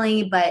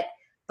family, but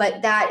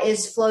that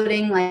is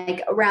floating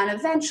like around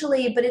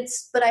eventually.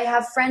 But I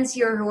have friends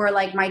here who are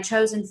like my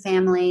chosen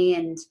family,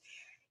 and,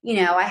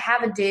 I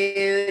have a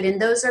dude,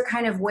 and those are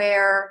kind of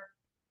where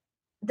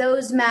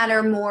those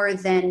matter more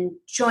than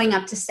showing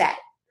up to set.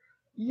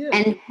 Yeah.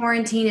 And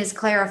quarantine has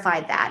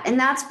clarified that. And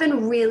that's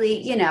been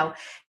really,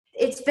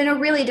 it's been a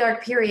really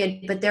dark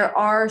period, but there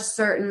are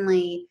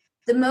certainly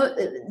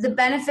the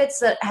benefits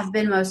that have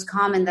been most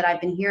common that I've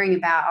been hearing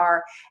about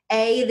are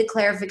A, the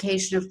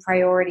clarification of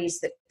priorities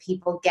that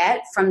people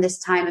get from this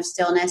time of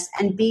stillness,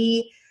 and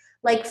B,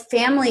 like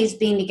families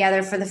being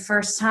together for the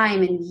first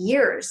time in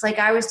years. Like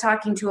I was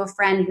talking to a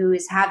friend who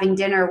is having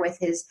dinner with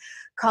his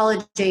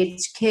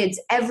college-age kids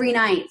every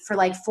night for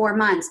like 4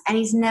 months, and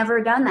he's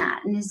never done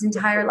that in his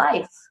entire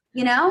life,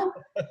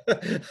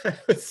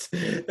 It's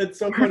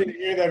so funny to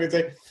hear that. It's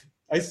like,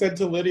 I said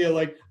to Lydia,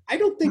 like, I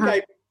don't think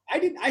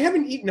I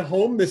haven't eaten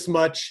home this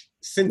much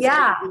since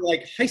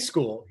like high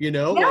school,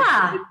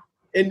 Yeah.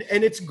 and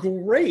it's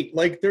great.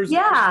 Like there's,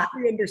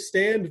 we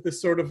understand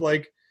this sort of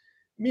like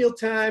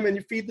mealtime and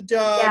you feed the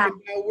dog and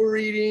now we're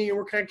eating and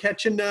we're kind of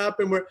catching up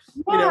and we're,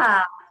 you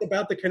know, it's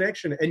about the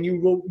connection. And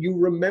you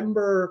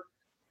remember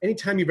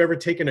anytime you've ever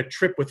taken a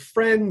trip with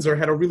friends or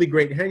had a really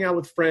great hangout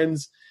with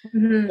friends,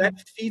 that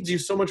feeds you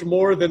so much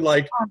more than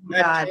like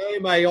that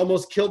time I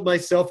almost killed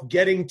myself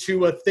getting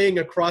to a thing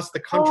across the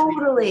country.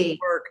 Totally.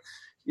 Work,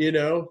 you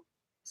know?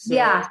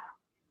 So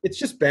it's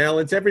just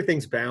balance.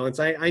 Everything's balance.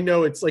 I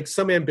know it's like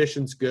some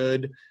ambition's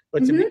good,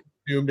 but to be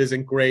consumed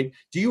isn't great.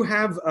 Do you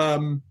have,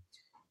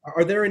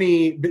 are there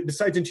any,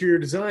 besides interior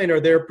design, are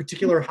there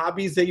particular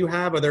hobbies that you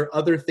have? Are there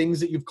other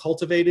things that you've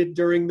cultivated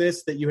during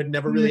this that you had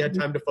never really had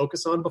time to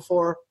focus on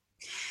before?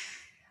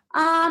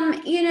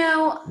 You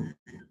know,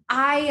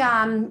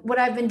 what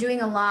I've been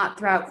doing a lot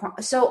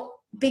throughout, so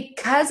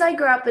because I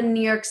grew up in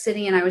New York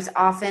City and I was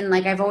often,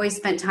 like, I've always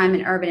spent time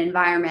in urban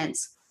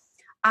environments,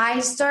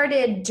 I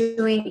started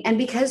doing, and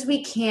because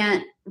we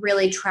can't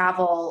really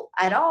travel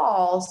at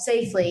all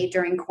safely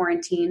during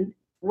quarantine,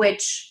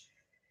 which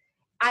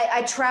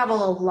I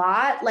travel a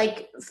lot,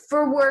 like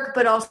for work,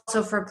 but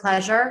also for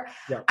pleasure.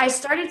 Yeah. I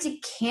started to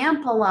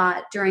camp a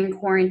lot during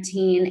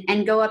quarantine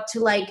and go up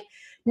to like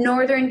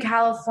Northern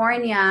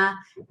California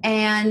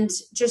and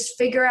just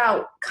figure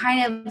out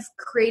kind of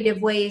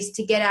creative ways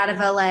to get out of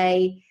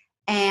LA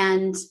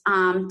and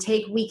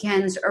take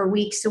weekends or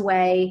weeks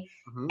away.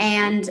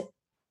 And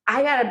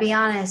I gotta be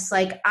honest,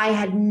 like I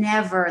had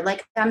never,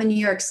 like I'm a New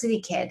York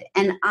City kid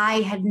and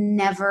I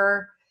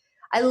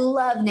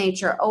love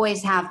nature,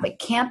 always have, but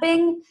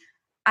camping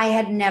I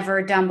had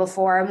never done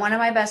before. And one of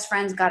my best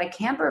friends got a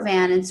camper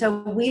van. And so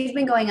we've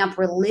been going up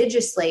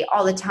religiously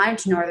all the time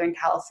to Northern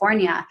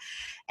California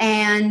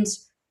and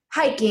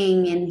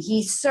hiking, and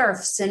he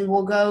surfs and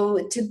we'll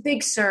go to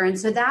Big Sur. And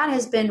so that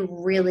has been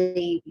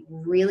really,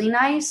 really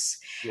nice.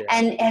 Yeah.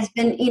 And has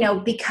been, you know,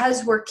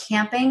 because we're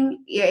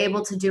camping, you're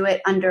able to do it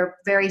under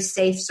very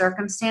safe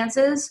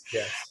circumstances.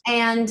 Yes.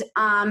 And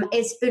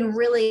it's been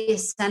really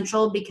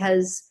essential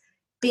because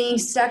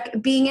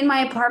being in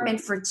my apartment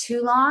for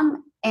too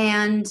long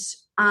and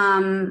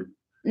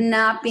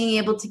not being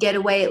able to get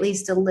away at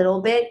least a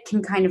little bit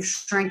can kind of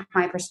shrink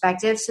my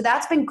perspective. So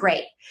that's been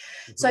great.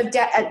 So I've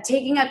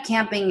taking up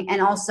camping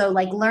and also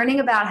like learning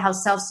about how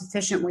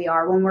self-sufficient we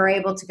are when we're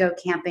able to go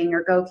camping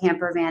or go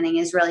camper vanning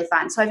is really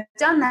fun. So I've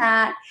done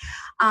that.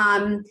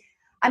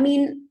 I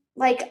mean,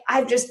 like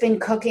I've just been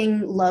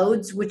cooking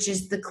loads, which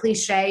is the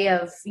cliche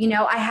of, you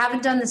know, I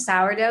haven't done the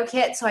sourdough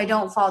kit, so I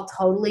don't fall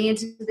totally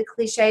into the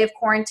cliche of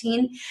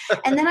quarantine.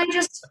 And then I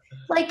just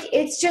like,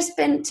 it's just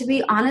been, to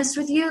be honest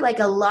with you, like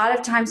a lot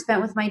of time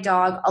spent with my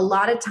dog, a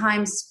lot of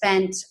time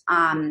spent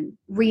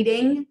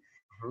reading,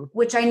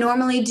 which I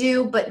normally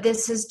do, but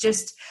this is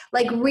just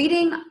like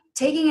reading,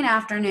 taking an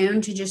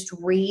afternoon to just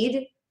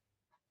read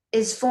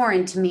is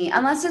foreign to me.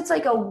 Unless it's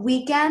like a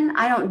weekend,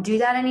 I don't do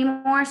that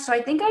anymore. So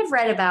I think I've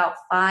read about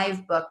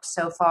 5 books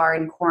so far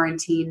in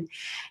quarantine.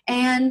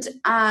 And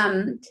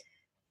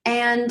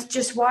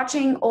just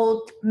watching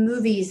old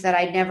movies that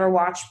I'd never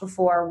watched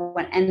before.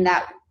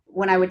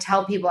 When I would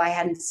tell people I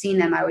hadn't seen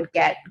them, I would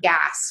get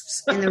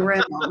gasps in the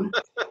room.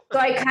 So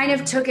I kind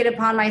of took it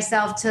upon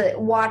myself to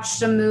watch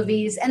some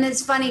movies. And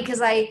it's funny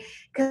because I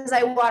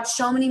watched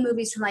so many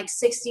movies from like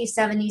 60s,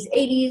 70s,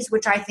 80s,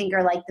 which I think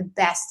are like the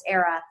best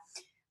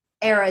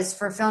eras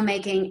for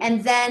filmmaking.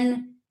 And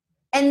then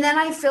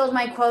I filled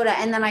my quota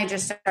and then I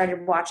just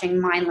started watching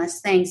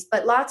mindless things.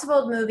 But lots of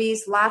old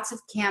movies, lots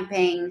of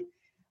camping,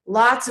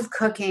 lots of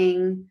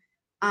cooking.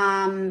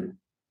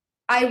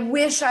 I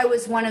wish I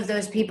was one of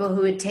those people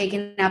who had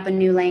taken up a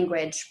new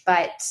language,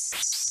 but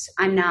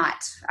I'm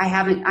not. I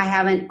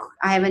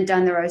haven't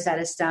done the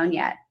Rosetta Stone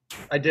yet.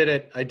 I did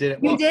it.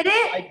 You did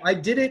it? I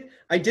did it.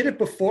 I did it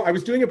before. I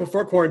was doing it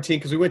before quarantine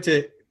because we went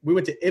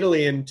to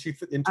Italy in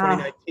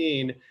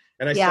 2019,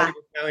 and I studied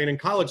Italian in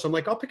college. So I'm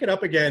like, I'll pick it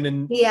up again,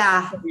 and we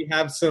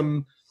have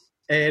some,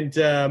 and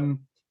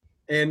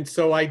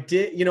so I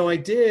did. You know, I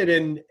did,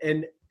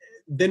 and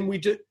then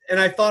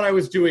I thought I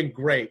was doing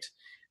great.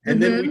 And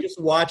then we just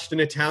watched an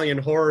Italian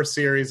horror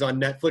series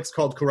on Netflix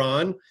called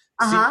Curon,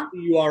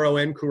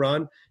 C-U-R-O-N,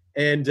 Curon.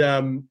 And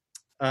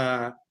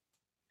I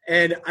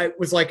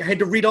was like, I had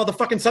to read all the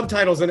fucking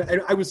subtitles,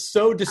 and I was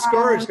so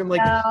discouraged. I'm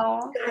like,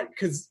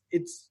 because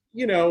it's,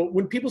 you know,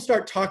 when people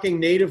start talking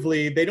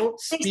natively, they don't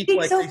speak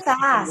like so they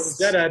fast.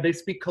 Speak Rosetta, they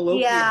speak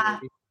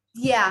colloquially.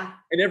 Yeah.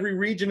 And every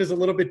region is a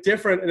little bit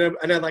different.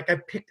 And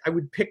I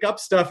would pick up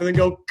stuff and then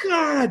go,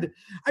 God,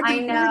 I've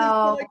been doing this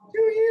for like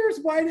 2 years.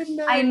 Why didn't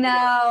I? I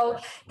know.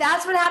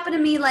 That's what happened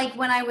to me. Like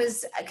when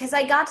because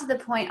I got to the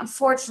point,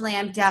 unfortunately,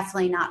 I'm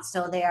definitely not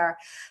still there,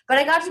 but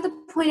I got to the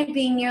point of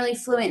being nearly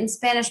fluent in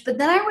Spanish. But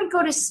then I would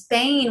go to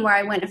Spain, where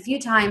I went a few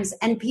times,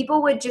 and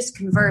people would just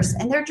converse,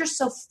 and they're just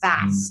so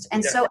fast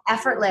and so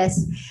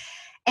effortless.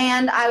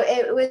 And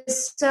it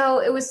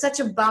was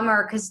such a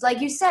bummer because, like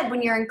you said,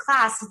 when you're in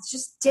class, it's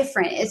just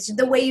different. It's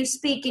the way you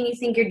speak and you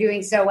think you're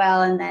doing so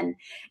well. And then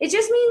it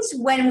just means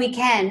when we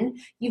can,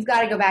 you've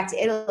got to go back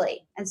to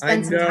Italy and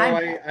spend some time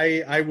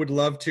there. I would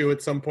love to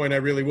at some point. I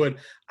really would.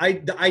 I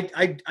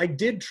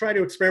did try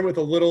to experiment with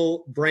a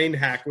little brain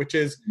hack, which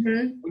is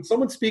when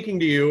someone's speaking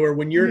to you or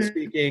when you're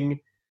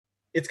speaking,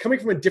 it's coming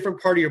from a different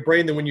part of your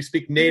brain than when you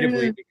speak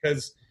natively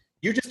because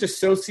you just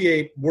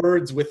associate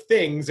words with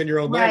things in your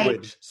own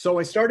language. So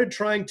I started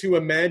trying to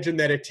imagine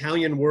that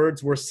Italian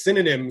words were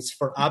synonyms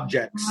for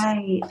objects.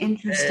 Right.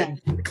 Interesting.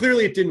 And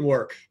clearly it didn't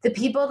work. The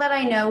people that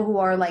I know who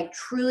are like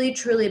truly,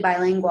 truly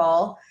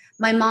bilingual,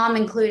 my mom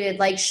included,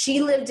 like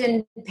she lived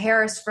in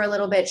Paris for a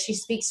little bit. She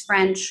speaks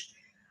French.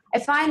 I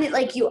find that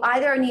like you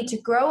either need to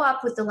grow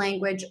up with the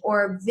language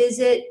or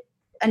visit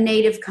a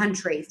native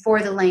country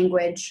for the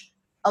language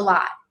a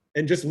lot.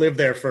 And just live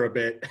there for a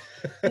bit.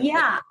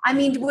 Yeah. I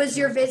mean, was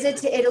your visit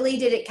to Italy,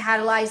 did it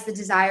catalyze the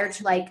desire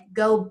to like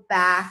go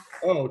back?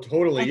 Oh,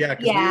 totally. Yeah.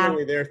 Because we were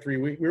only there 3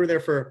 weeks. We were there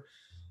for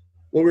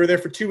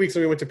 2 weeks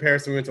and we went to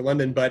Paris and we went to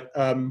London. But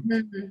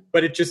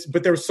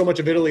but there was so much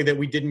of Italy that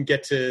we didn't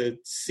get to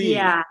see.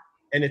 Yeah.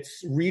 And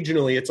it's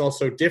regionally, it's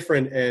also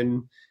different.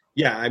 And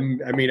yeah,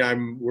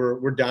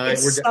 we're dying.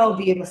 It's so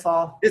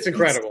beautiful. It's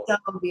incredible. It's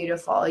so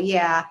beautiful.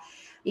 Yeah.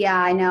 Yeah,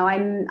 I know. I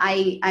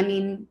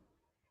mean,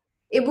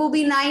 it will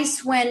be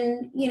nice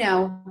when,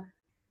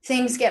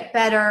 things get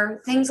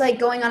better. Things like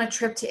going on a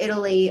trip to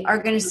Italy are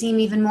going to seem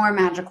even more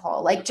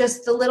magical. Like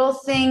just the little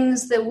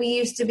things that we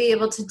used to be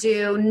able to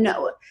do.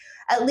 No,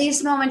 at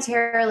least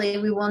momentarily,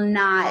 we will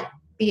not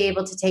be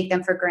able to take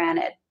them for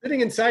granted.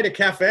 Sitting inside a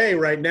cafe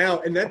right now.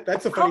 And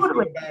that's a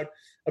funny thing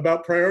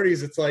about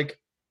priorities. It's like,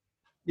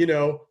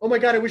 oh my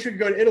God, I wish we could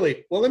go to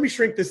Italy. Well, let me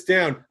shrink this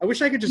down. I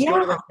wish I could just go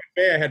to that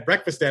cafe I had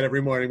breakfast at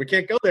every morning. We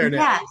can't go there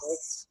now.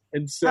 Yes.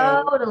 And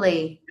so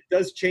totally. It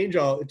does change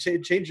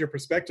your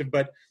perspective,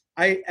 but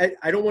I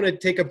don't want to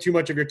take up too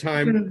much of your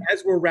time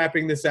as we're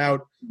wrapping this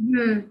out.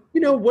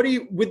 What do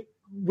you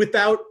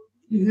without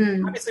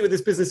obviously with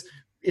this business,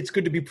 it's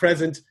good to be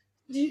present.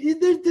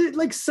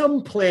 Like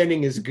some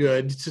planning is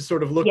good to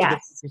sort of look at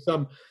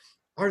some.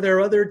 Are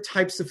there other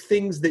types of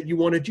things that you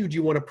want to do? Do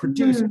you want to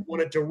produce? Do you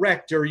want to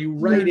direct? Are you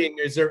writing?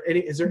 Is there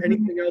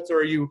anything else? Or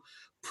are you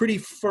pretty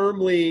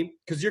firmly,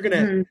 because you're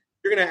gonna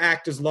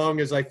act as long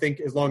as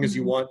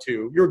you want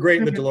to. You're great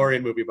in the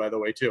DeLorean movie, by the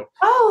way, too.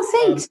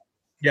 Oh, thanks.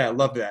 Yeah, I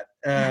love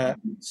that.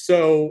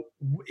 So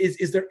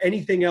is there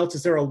anything else?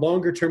 Is there a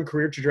longer term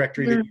career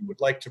trajectory that you would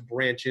like to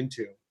branch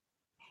into?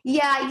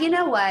 Yeah, you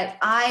know what?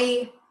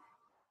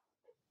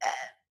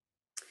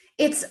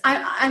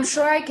 I'm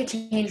sure I could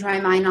change my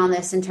mind on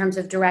this in terms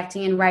of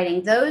directing and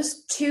writing.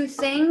 Those two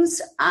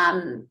things,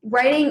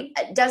 writing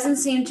doesn't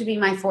seem to be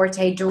my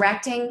forte.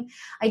 Directing,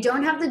 I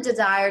don't have the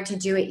desire to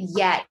do it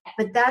yet,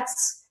 but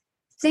that's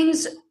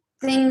things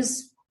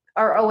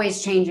are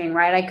always changing,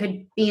 right? I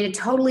could be in a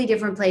totally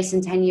different place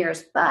in 10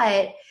 years,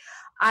 but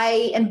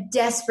I am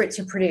desperate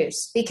to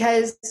produce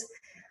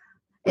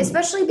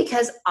especially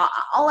because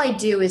all I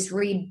do is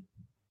read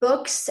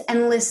books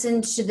and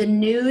listen to the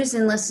news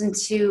and listen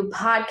to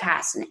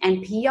podcasts and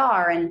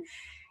NPR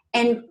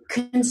and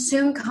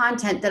consume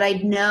content that I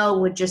know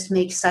would just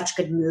make such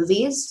good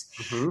movies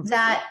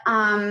that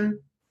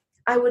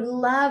I would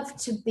love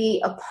to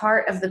be a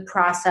part of the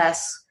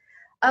process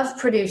of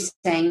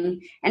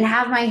producing and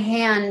have my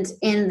hand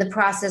in the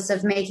process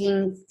of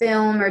making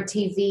film or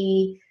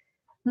TV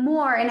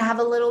more and have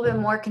a little bit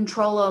more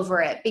control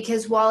over it.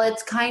 Because while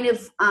it's kind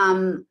of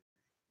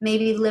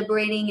maybe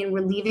liberating and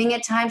relieving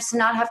at times to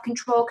not have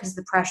control because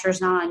the pressure is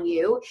not on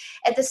you,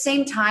 at the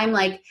same time,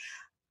 like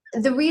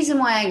the reason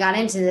why I got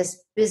into this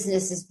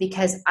business is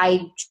because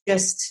I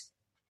just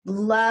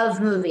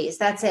love movies.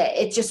 That's it.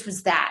 It just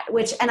was that,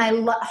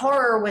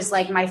 horror was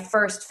like my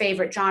first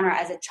favorite genre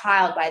as a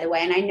child, by the way.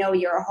 And I know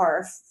you're a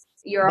horror.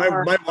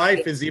 My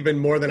wife is even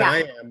more than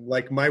I am.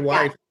 Like my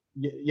wife.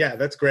 Yeah,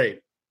 that's great.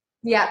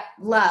 Yeah.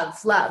 Love.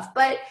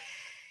 But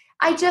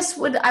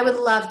I would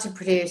love to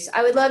produce.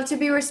 I would love to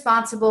be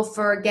responsible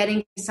for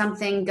getting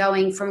something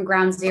going from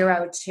ground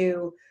zero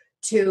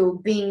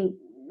to being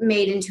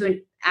made into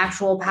an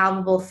actual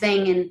palpable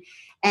thing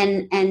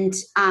and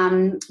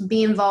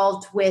be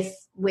involved with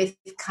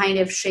kind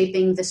of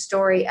shaping the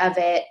story of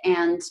it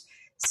and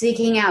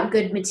seeking out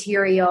good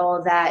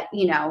material that,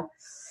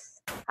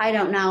 I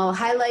don't know,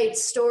 highlight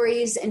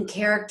stories and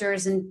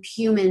characters and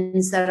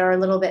humans that are a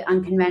little bit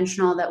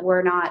unconventional that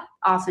we're not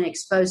often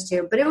exposed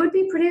to. But it would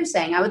be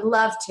producing. I would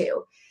love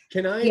to.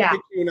 Can I give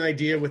you an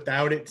idea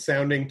without it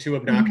sounding too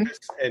obnoxious?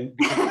 And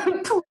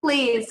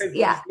please,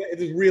 it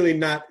is really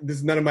not. This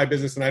is none of my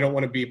business, and I don't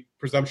want to be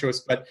presumptuous.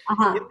 But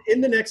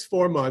in the next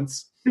 4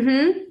 months,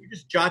 you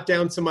just jot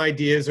down some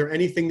ideas or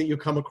anything that you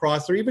come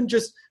across, or even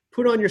just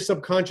put on your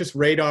subconscious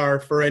radar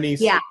for any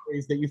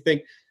stories that you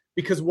think.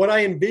 Because what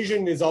I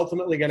envision is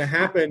ultimately going to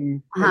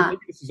happen. And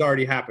maybe this has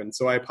already happened,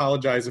 so I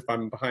apologize if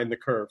I'm behind the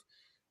curve.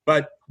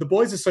 But The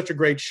Boys is such a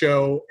great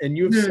show, and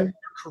your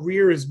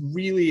career is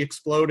really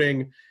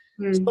exploding.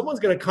 someone's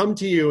going to come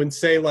to you and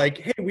say like,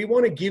 hey, we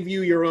want to give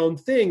you your own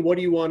thing. What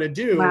do you want to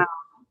do? Wow.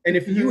 And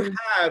if you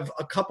have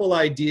a couple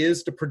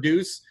ideas to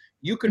produce,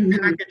 you can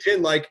package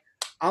in like,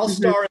 I'll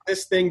star in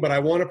this thing, but I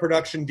want a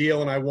production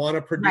deal and I want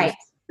to produce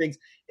things.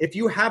 If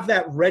you have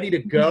that ready to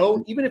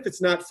go, even if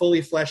it's not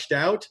fully fleshed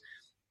out,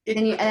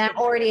 and I'm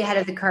already ahead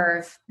of the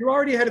curve. You're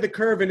already ahead of the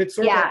curve, and it's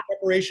sort of a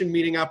preparation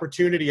meeting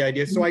opportunity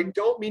idea. So I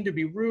don't mean to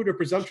be rude or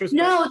presumptuous.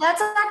 No,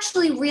 that's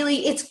actually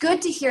really, it's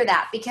good to hear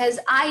that, because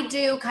I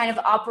do kind of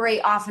operate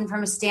often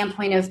from a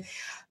standpoint of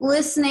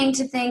listening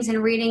to things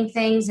and reading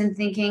things and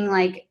thinking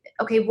like,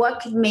 okay, what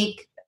could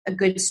make a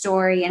good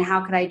story and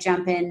how could I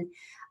jump in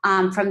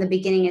from the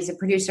beginning as a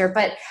producer?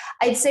 But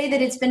I'd say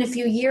that it's been a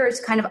few years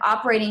kind of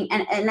operating,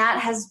 and that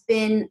has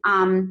been,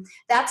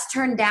 that's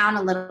turned down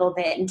a little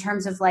bit in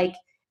terms of like,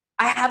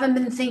 I haven't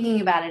been thinking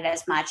about it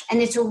as much.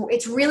 And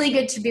it's really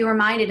good to be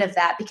reminded of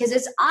that, because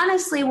it's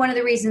honestly one of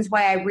the reasons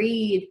why I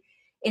read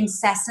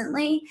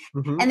incessantly.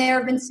 And there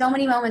have been so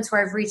many moments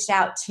where I've reached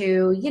out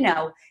to, you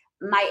know,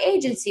 my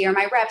agency or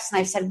my reps, and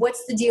I've said,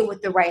 what's the deal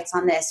with the rights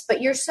on this?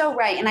 But you're so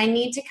right. And I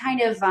need to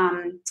kind of,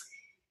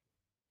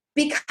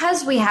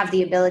 because we have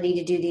the ability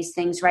to do these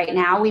things right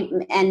now,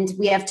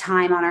 we have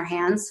time on our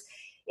hands,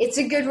 it's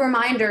a good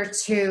reminder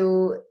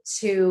to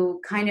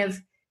kind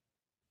of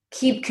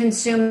keep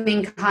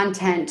consuming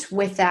content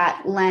with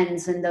that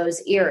lens and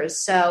those ears.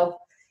 So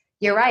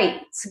you're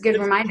right. It's a good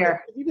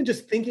reminder. Even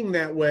just thinking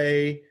that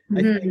way,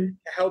 I think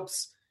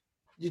helps.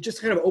 It just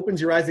kind of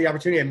opens your eyes to the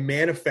opportunity and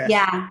manifest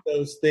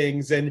those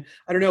things. And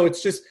I don't know,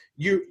 it's just,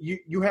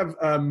 you have,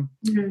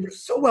 you're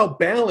so well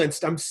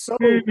balanced. I'm so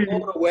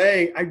blown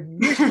away. I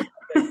wish I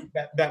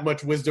had that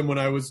much wisdom when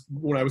I was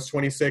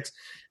 26.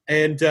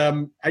 And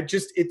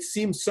it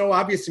seems so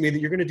obvious to me that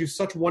you're going to do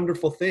such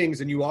wonderful things,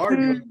 and you are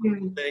doing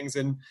wonderful things.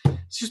 And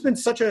it's just been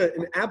such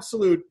an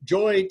absolute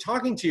joy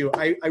talking to you.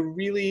 I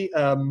really,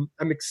 I'm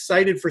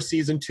excited for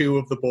season 2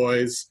 of The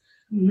Boys.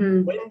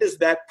 When does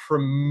that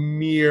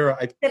premiere?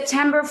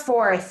 September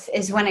 4th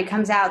is when it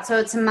comes out. So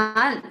it's a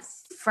month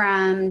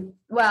from,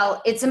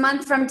 it's a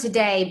month from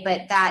today,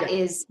 but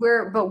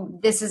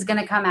but this is going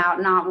to come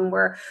out not when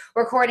we're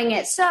recording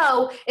it.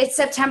 So it's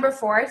September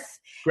 4th.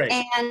 Great.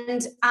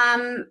 And,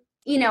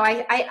 you know,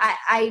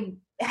 I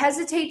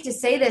hesitate to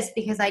say this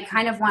because I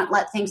kind of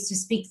let things to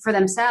speak for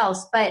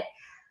themselves, but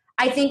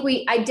I think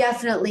I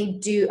definitely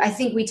do. I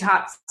think we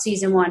topped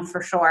season 1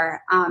 for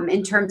sure,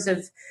 in terms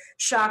of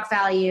shock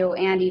value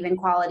and even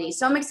quality.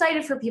 So I'm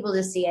excited for people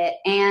to see it.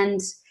 And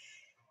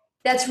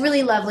that's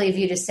really lovely of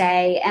you to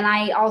say. And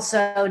I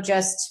also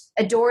just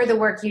adore the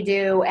work you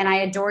do, and I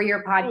adore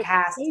your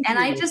podcast. And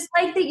I just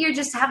like that you're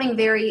just having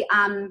very,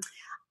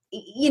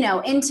 you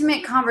know,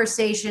 intimate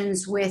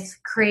conversations with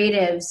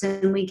creatives,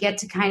 and we get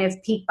to kind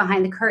of peek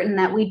behind the curtain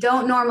that we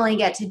don't normally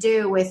get to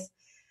do with,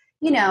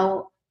 you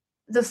know,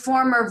 the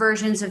former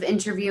versions of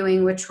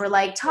interviewing, which were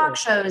like talk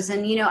shows.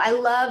 And, you know, I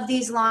love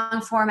these long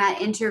format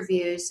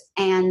interviews.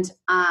 And,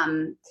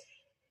 I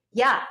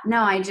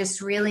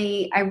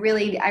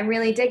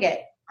really dig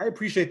it. I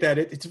appreciate that.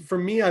 It's for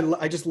me,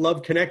 I just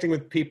love connecting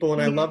with people,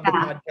 and I love the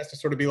podcast to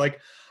sort of be like,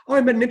 oh,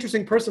 I met an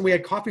interesting person. We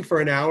had coffee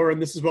for an hour,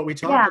 and this is what we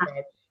talked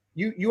about.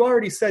 You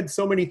already said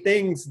so many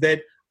things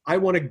that I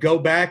want to go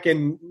back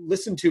and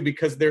listen to,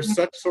 because there's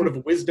such sort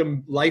of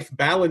wisdom, life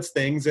balance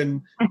things.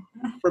 And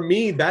for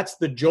me, that's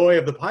the joy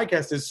of the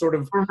podcast, is sort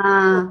of,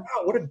 wow,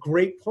 what a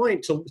great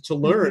point to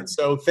learn.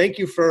 So thank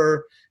you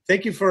for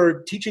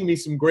teaching me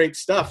some great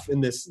stuff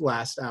in this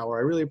last hour.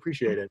 I really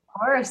appreciate it.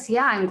 Of course.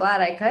 Yeah. I'm glad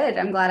I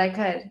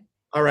could.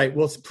 All right.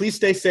 Well, please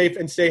stay safe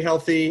and stay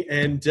healthy.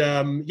 And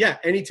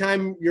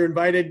anytime you're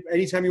invited,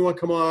 anytime you want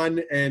to come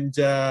on, and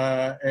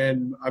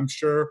I'm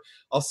sure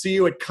I'll see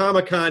you at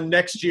Comic-Con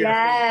next year.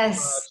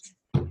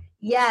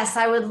 Yes,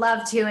 I would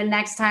love to. And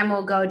next time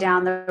we'll go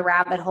down the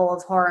rabbit hole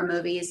of horror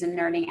movies and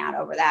nerding out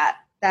over that.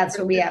 That's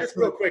what we have. Just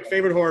real quick,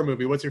 favorite horror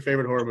movie. What's your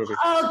favorite horror movie?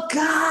 Oh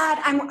God,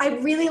 I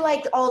really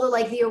liked all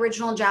the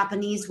original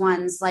Japanese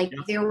ones,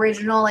 the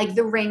original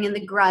The Ring and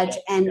The Grudge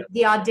and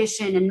The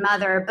Audition and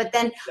Mother. But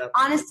then,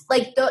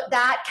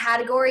 that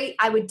category,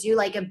 I would do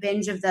a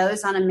binge of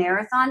those on a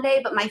marathon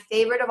day. But my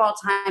favorite of all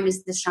time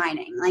is The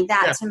Shining.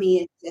 To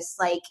me is just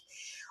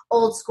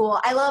old school.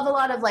 I love a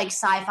lot of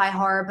sci-fi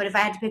horror, but if I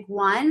had to pick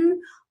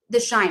one, The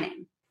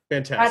Shining.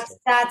 Fantastic.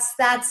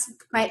 That's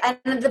my,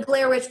 and the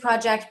Blair Witch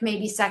Project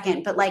maybe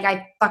second, but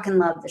I fucking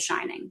love The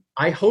Shining.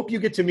 I hope you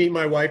get to meet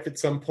my wife at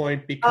some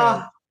point,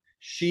 because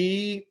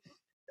she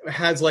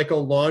has a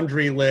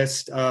laundry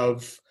list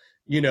of,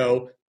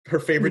 her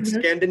favorite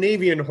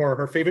Scandinavian horror,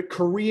 her favorite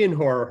Korean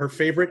horror, her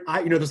favorite,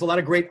 there's a lot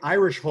of great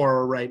Irish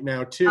horror right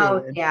now too.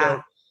 Oh, yeah.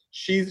 So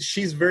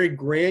she's very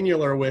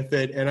granular with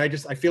it, and I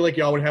feel like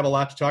y'all would have a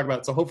lot to talk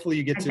about. So hopefully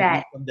you get to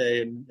meet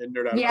someday and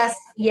nerd out. Yes,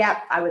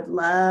 yep. I would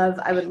love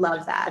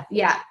that.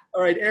 Yeah.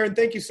 All right, Erin,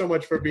 thank you so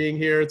much for being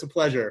here. It's a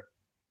pleasure.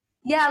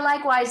 Yeah,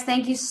 likewise.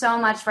 Thank you so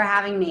much for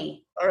having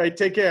me. All right,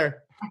 take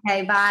care.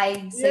 Okay,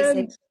 bye. Stay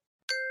safe.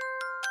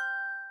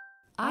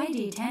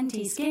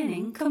 ID10T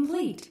scanning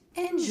complete.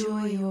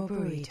 Enjoy your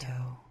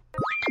burrito.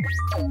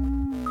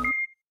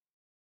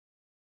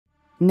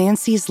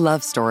 Nancy's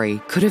love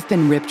story could have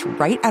been ripped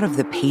right out of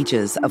the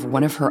pages of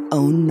one of her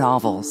own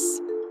novels.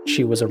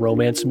 She was a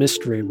romance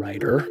mystery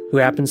writer who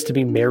happens to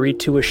be married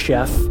to a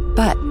chef.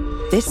 But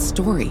this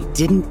story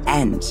didn't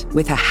end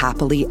with a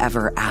happily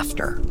ever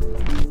after.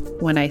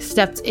 When I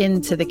stepped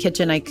into the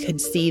kitchen, I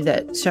could see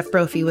that Chef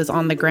Brophy was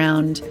on the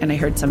ground, and I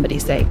heard somebody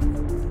say,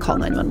 "Call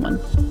 911."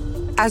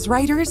 As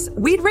writers,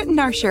 we'd written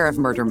our share of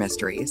murder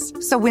mysteries.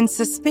 So when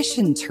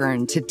suspicion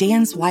turned to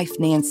Dan's wife,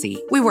 Nancy,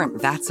 we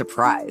weren't that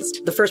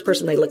surprised. The first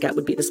person they look at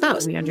would be the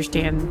spouse. We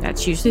understand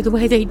that's usually the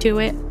way they do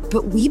it.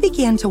 But we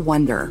began to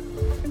wonder,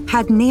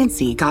 had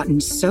Nancy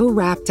gotten so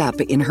wrapped up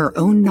in her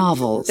own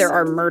novels... There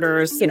are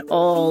murders in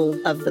all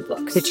of the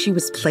books. ...that she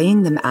was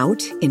playing them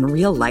out in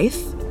real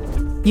life?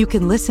 You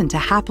can listen to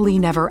Happily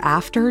Never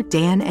After,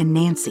 Dan and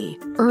Nancy,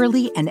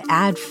 early and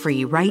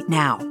ad-free right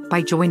now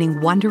by joining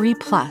Wondery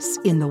Plus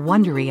in the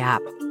Wondery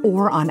app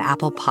or on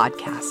Apple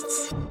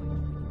Podcasts.